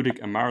ludic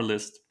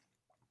amoralist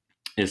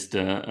is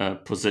the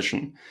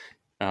position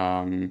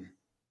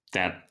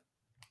that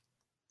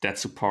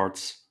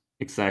supports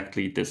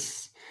exactly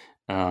this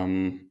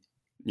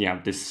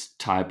this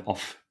type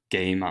of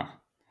gamer.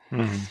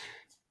 Mm-hmm.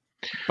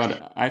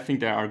 But I think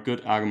there are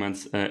good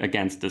arguments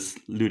against this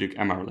ludic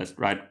amoralist,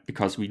 right?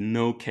 Because we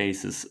know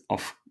cases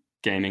of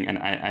gaming, and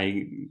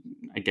I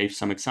gave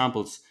some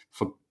examples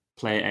for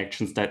play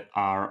actions that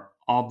are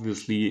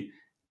obviously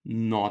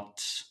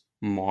not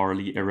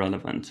morally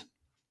irrelevant.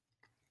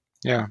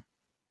 Yeah.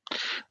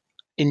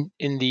 In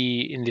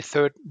the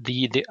third,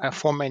 the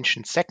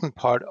aforementioned second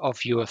part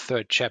of your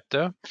third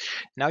chapter,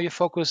 now you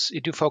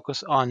do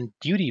focus on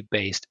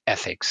duty-based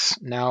ethics.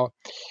 Now,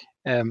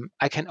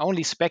 I can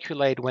only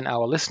speculate when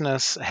our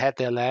listeners had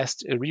their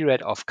last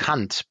reread of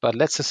Kant, but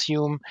let's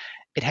assume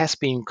it has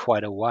been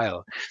quite a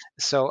while.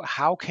 So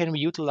how can we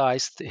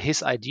utilize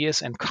his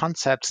ideas and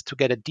concepts to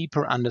get a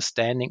deeper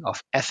understanding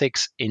of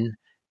ethics in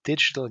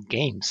digital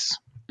games?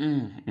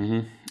 Mm-hmm.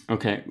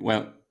 Okay,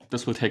 well,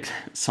 this will take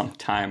some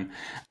time.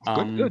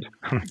 Good.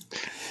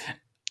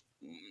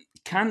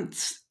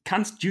 Kant's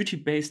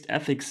duty-based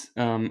ethics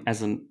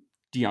as a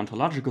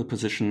deontological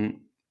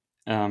position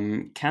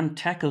can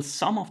tackle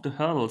some of the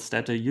hurdles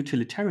that the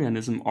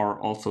utilitarianism or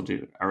also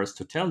the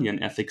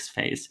Aristotelian ethics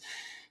face.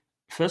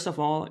 First of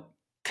all,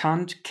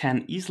 Kant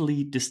can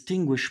easily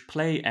distinguish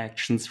play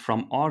actions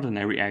from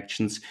ordinary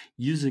actions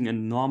using a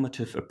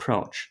normative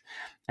approach.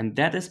 And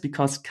that is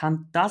because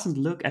Kant doesn't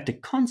look at the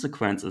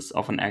consequences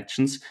of an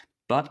actions,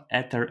 but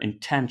at their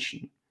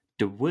intention,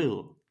 the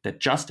will that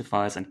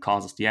justifies and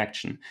causes the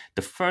action,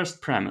 the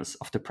first premise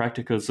of the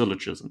practical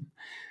syllogism.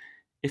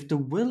 If the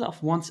will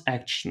of one's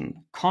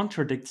action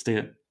contradicts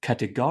the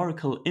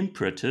categorical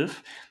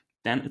imperative,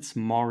 then it's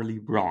morally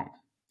wrong.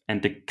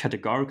 And the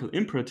categorical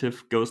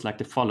imperative goes like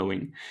the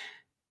following: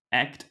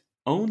 act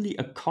only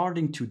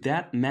according to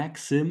that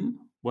maxim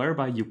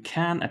whereby you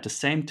can at the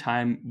same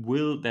time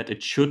will that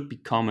it should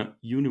become a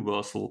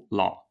universal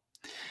law.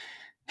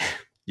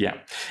 Yeah,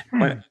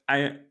 but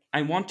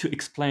I want to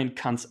explain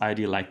Kant's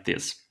idea like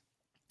this.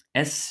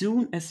 As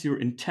soon as your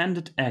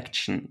intended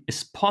action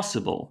is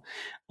possible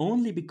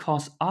only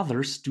because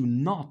others do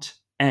not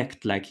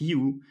act like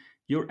you,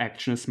 your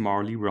action is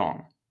morally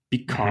wrong,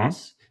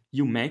 because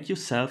you make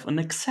yourself an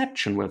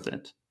exception with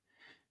it.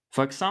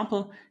 For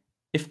example,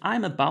 if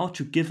I'm about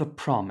to give a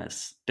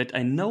promise that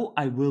I know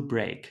I will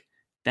break,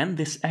 then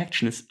this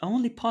action is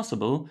only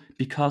possible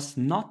because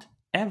not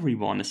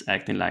everyone is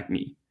acting like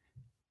me.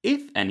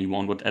 If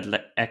anyone would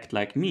act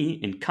like me,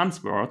 in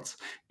Kant's words,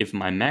 if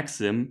my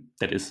maxim,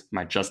 that is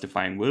my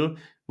justifying will,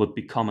 would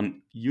become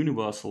an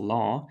universal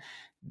law,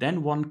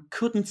 then one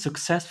couldn't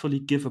successfully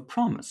give a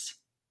promise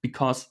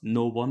because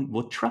no one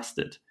would trust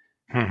it.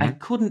 I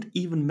couldn't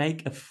even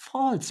make a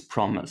false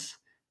promise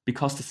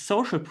because the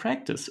social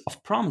practice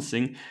of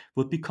promising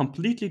would be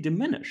completely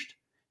diminished.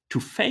 To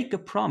fake a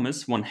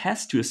promise, one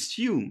has to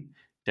assume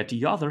that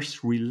the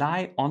others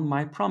rely on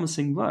my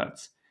promising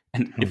words.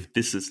 And if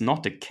this is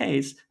not the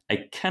case,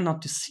 I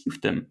cannot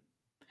deceive them.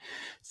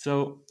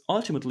 So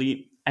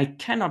ultimately, I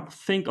cannot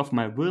think of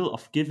my will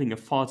of giving a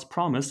false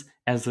promise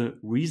as a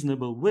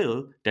reasonable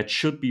will that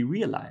should be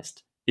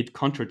realized. It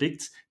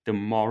contradicts the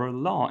moral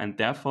law, and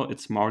therefore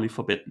it's morally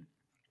forbidden.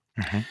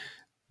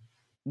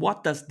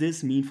 What does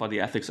this mean for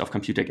the ethics of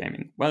computer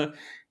gaming? Well,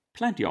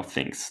 plenty of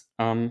things.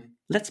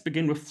 Let's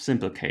begin with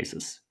simple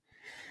cases.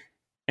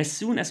 As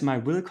soon as my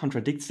will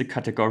contradicts the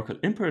categorical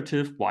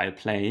imperative while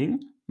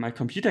playing, my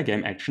computer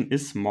game action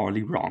is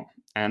morally wrong.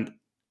 And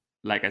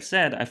like I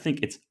said, I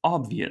think it's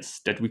obvious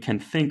that we can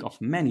think of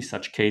many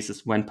such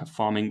cases when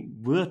performing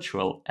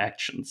virtual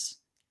actions,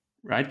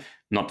 right?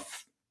 Not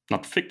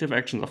fictive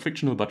actions or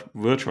fictional, but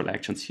virtual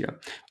actions here.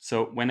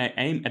 So when I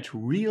aim at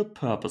real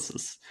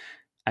purposes,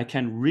 I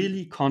can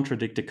really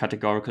contradict the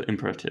categorical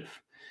imperative.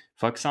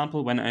 For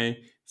example, when I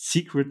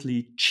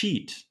secretly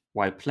cheat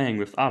while playing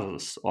with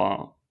others,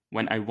 or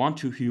when I want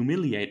to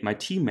humiliate my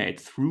teammate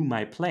through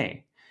my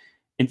play.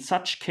 In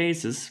such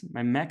cases,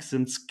 my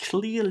maxims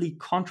clearly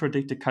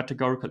contradict the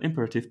categorical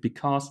imperative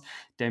because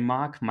they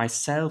mark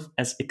myself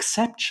as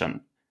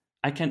exception.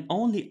 I can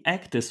only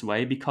act this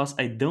way because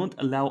I don't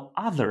allow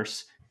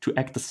others to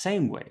act the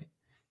same way.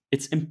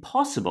 It's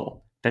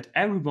impossible that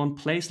everyone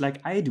plays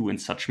like I do in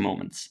such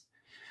moments.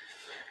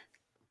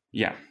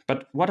 Yeah,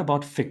 but what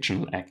about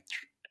fictional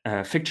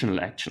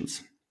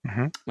actions?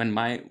 When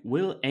my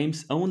will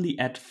aims only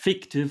at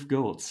fictive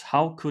goals,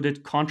 how could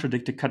it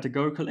contradict the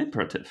categorical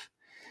imperative?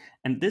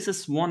 And this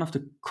is one of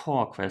the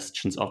core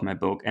questions of my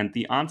book, and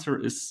the answer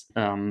is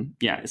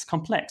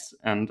complex.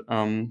 And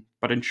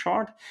but in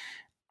short,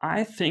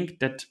 I think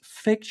that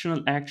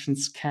fictional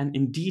actions can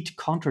indeed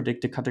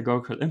contradict the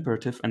categorical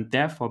imperative and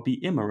therefore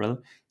be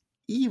immoral,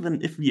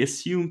 even if we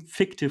assume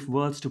fictive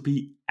worlds to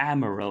be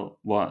amoral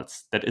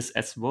worlds, that is,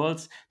 as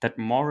worlds that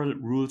moral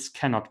rules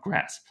cannot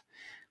grasp.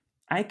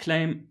 I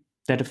claim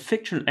that a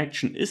fictional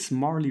action is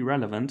morally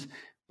relevant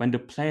when the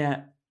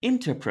player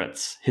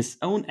interprets his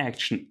own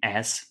action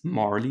as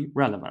morally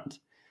relevant.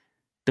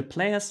 the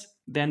players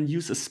then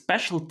use a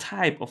special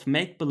type of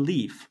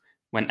make-believe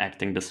when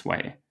acting this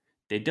way.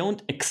 They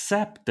don't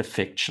accept the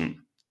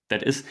fiction.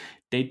 That is,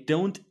 they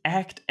don't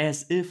act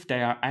as if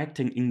they are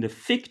acting in the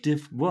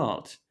fictive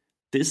world.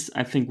 This,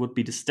 I think, would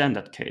be the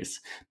standard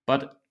case.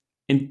 But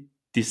in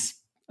these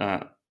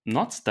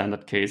not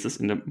standard cases,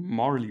 in the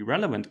morally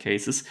relevant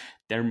cases,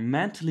 they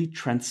mentally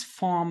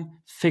transform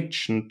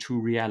fiction to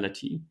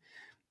reality.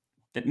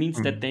 That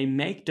means that they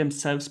make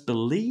themselves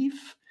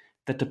believe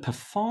that the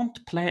performed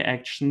play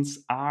actions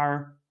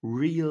are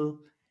real,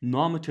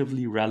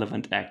 normatively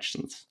relevant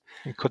actions.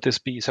 Could this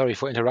be, sorry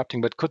for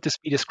interrupting, but could this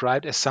be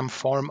described as some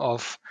form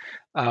of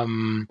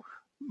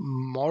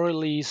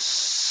moral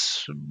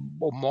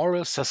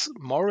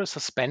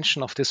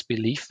suspension of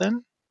disbelief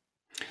then?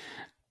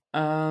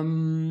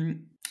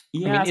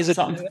 Yeah,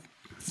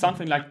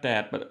 something like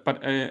that. But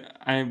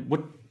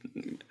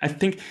I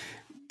think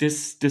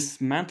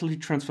this mentally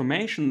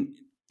transformation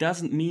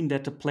doesn't mean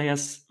that the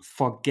players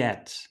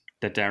forget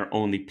that they're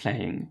only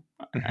playing.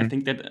 I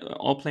think that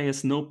all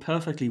players know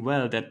perfectly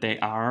well that they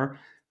are,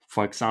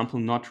 for example,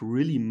 not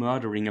really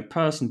murdering a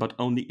person, but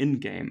only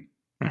in-game.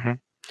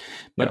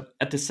 But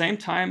at the same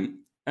time,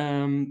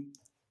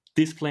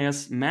 these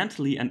players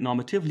mentally and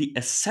normatively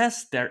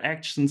assess their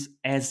actions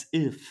as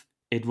if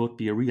it would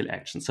be a real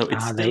action. So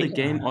it's still a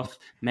game of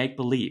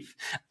make-believe.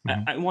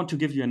 I want to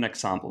give you an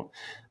example.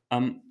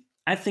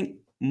 I think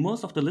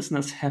most of the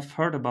listeners have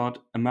heard about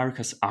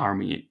America's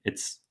Army.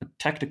 It's a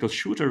tactical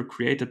shooter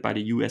created by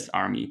the US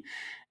Army.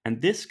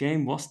 And this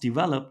game was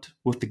developed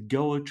with the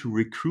goal to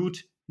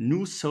recruit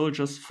new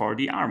soldiers for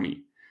the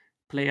army.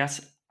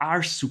 Players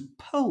are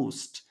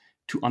supposed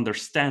to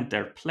understand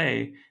their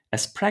play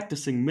as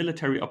practicing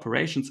military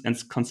operations and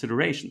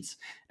considerations,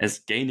 as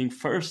gaining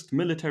first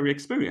military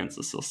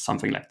experiences or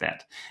something like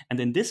that. And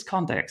in this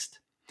context,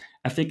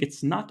 I think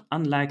it's not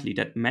unlikely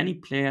that many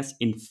players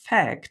in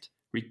fact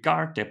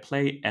regard their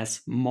play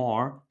as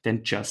more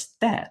than just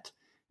that.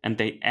 And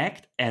they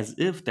act as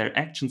if their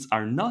actions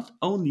are not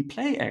only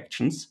play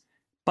actions,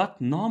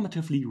 but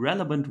normatively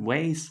relevant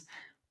ways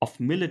of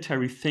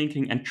military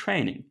thinking and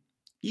training,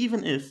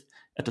 even if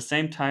at the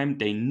same time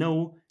they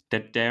know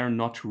that they're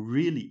not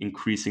really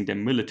increasing their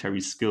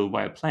military skill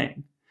while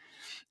playing.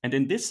 And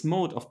in this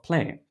mode of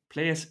play,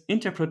 players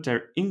interpret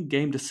their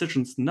in-game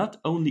decisions not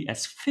only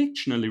as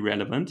fictionally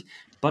relevant,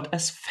 but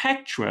as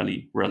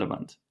factually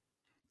relevant.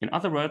 In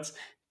other words,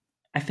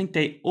 I think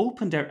they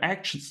open their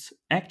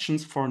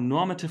actions for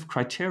normative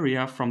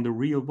criteria from the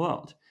real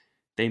world.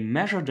 They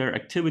measure their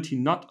activity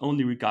not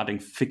only regarding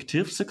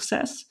fictive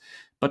success,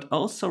 but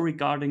also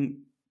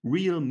regarding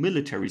real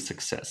military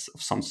success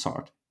of some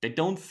sort. They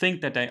don't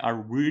think that they are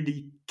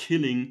really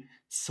killing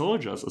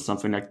soldiers or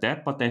something like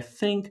that, but they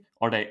think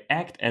or they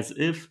act as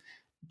if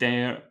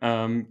they're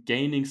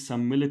gaining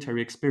some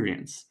military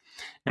experience.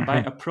 And by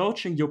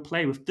approaching your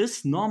play with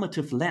this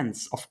normative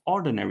lens of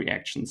ordinary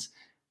actions,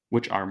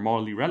 which are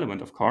morally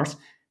relevant, of course,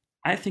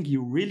 I think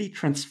you really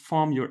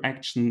transform your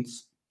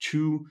actions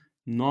to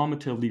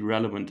normatively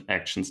relevant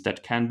actions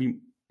that can be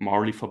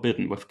morally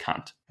forbidden with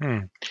Kant.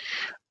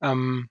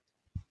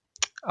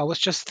 I was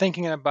just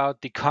thinking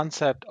about the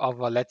concept of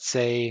let's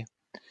say,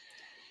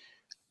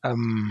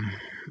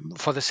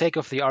 for the sake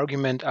of the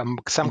argument,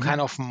 some kind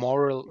of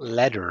moral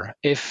ladder.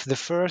 If the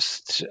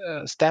first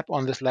step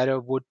on this ladder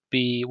would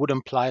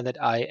imply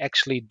that I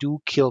actually do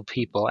kill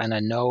people, and I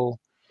know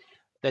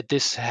that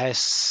this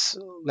has,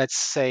 let's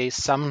say,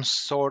 some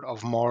sort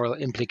of moral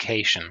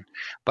implication.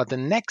 But the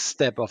next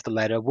step of the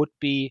ladder would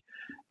be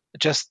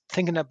just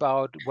thinking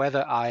about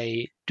whether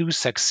I do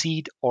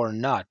succeed or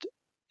not.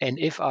 And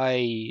if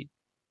I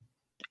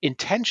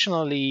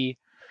intentionally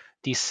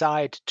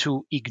decide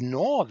to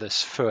ignore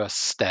this first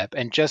step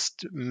and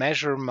just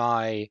measure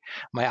my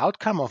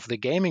outcome of the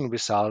gaming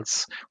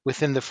results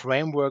within the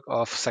framework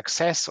of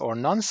success or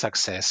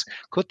non-success,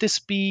 could this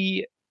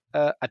be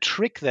a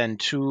trick then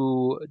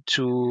to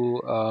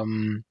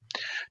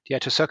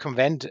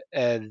circumvent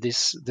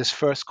this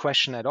first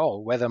question at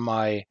all, whether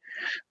my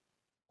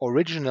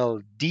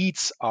original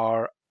deeds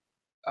are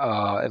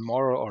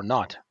immoral or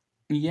not?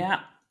 Yeah,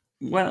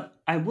 well,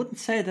 I wouldn't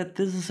say that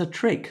this is a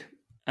trick.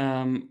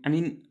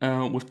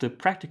 With the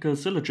practical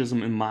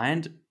syllogism in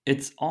mind,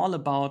 it's all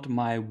about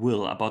my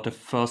will, about the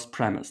first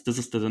premise. This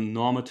is the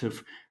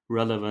normative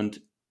relevant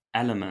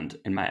element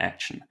in my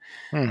action.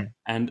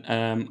 And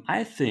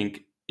I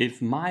think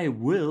if my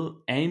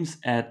will aims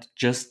at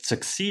just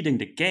succeeding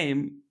the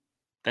game,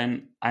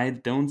 then I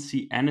don't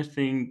see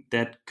anything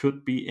that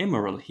could be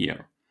immoral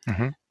here.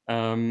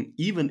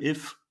 Even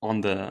if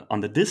on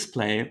the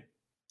display,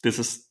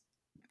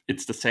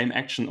 it's the same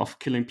action of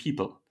killing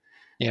people.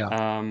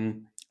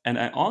 And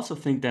I also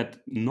think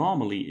that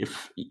normally,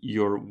 if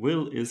your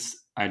will is,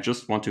 I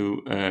just want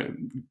to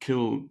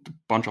kill a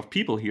bunch of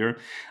people here,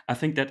 I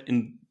think that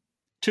in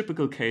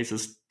typical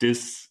cases,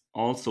 this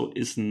also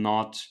is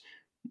not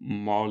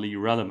morally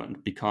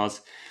relevant,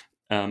 because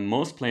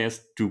most players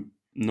do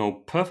know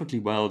perfectly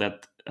well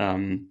that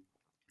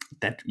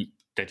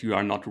that you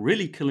are not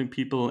really killing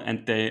people,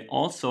 and they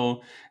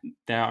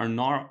are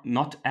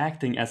not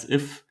acting as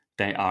if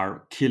they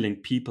are killing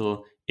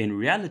people in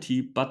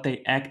reality, but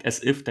they act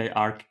as if they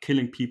are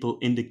killing people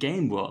in the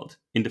game world,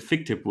 in the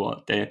fictive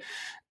world.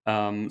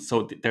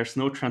 There's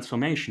no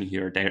transformation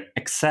here. They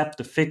accept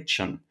the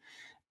fiction.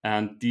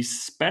 And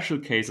these special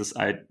cases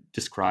I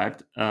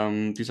described,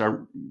 these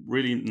are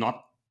really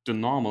not the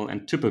normal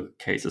and typical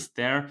cases.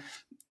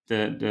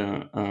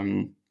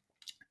 In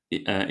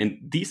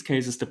these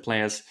cases, the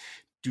players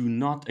do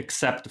not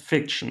accept the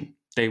fiction.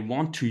 They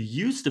want to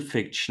use the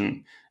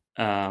fiction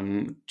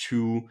to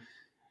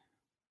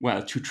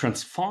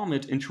transform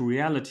it into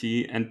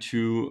reality and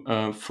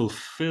to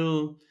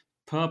fulfill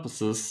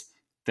purposes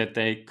that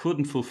they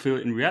couldn't fulfill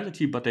in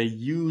reality, but they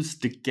use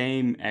the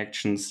game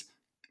actions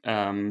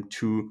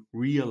to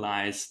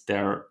realize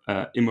their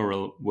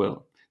immoral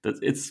will.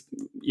 It's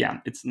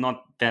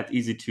not that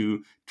easy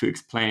to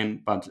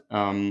explain, but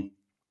I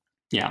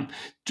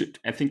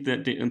think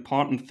that the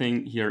important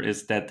thing here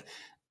is that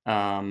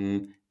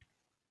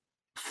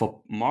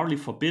for morally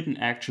forbidden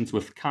actions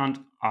with Kant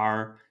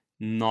are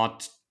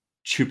not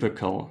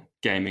typical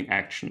gaming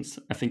actions.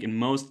 I think in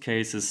most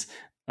cases,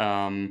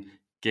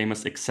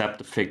 gamers accept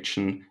the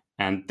fiction,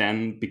 and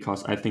then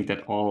because I think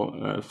that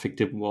all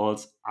fictive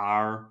worlds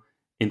are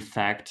in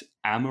fact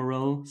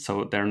amoral,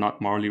 so they're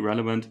not morally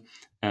relevant.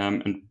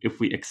 And if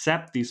we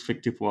accept these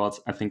fictive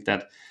worlds, I think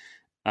that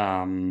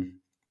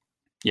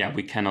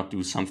we cannot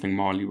do something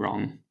morally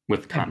wrong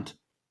with Kant.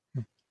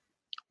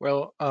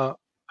 Well,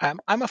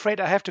 I'm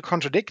afraid I have to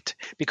contradict,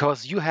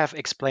 because you have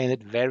explained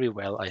it very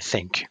well, I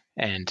think.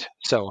 And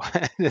so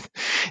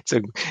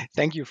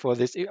thank you for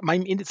this.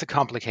 It's a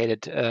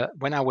complicated.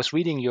 When I was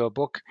reading your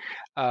book,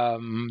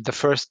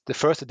 the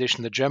first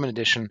edition, the German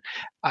edition,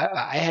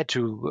 I had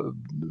to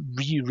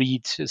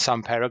reread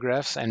some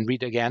paragraphs and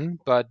read again.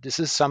 But this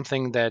is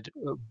something that,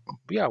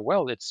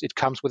 it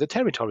comes with the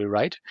territory,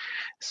 right?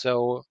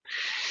 So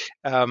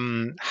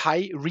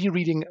high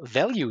rereading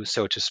value,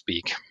 so to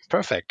speak.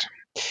 Perfect.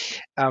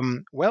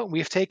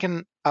 We've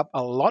taken up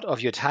a lot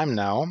of your time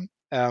now.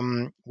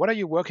 What are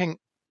you working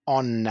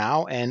on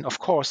now? And of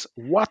course,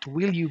 what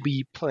will you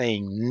be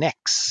playing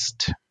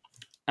next?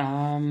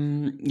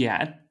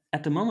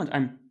 At the moment,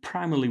 I'm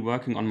primarily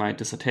working on my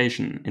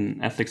dissertation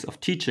in ethics of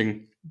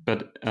teaching,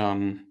 but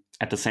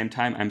at the same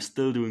time, I'm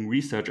still doing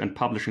research and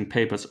publishing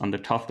papers on the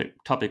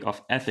topic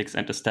of ethics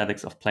and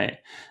aesthetics of play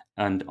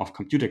and of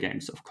computer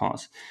games, of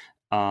course.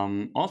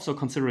 Also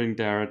considering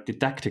their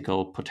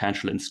didactical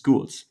potential in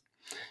schools.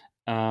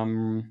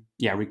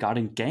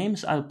 Regarding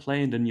games I'll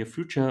play in the near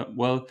future,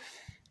 well,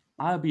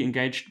 I'll be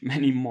engaged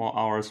many more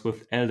hours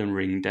with Elden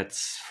Ring,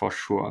 that's for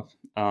sure.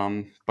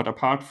 But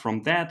apart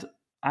from that,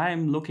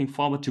 I'm looking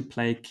forward to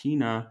play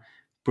Kena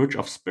Bridge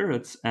of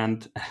Spirits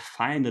and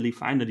finally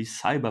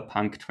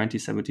Cyberpunk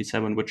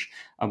 2077, which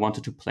I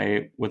wanted to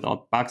play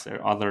without bugs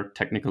or other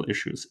technical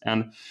issues.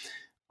 And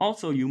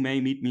also, you may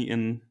meet me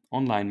in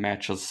online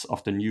matches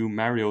of the new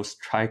Mario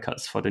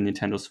Strikers for the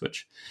Nintendo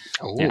Switch.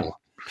 Oh. Yeah.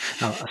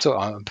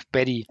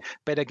 Betty,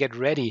 better get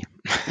ready.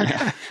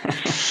 Yeah.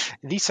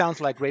 These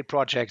sounds like great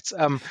projects.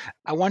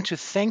 I want to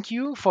thank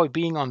you for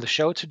being on the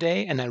show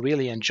today, and I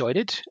really enjoyed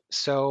it.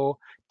 So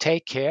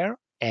take care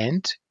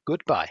and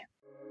goodbye.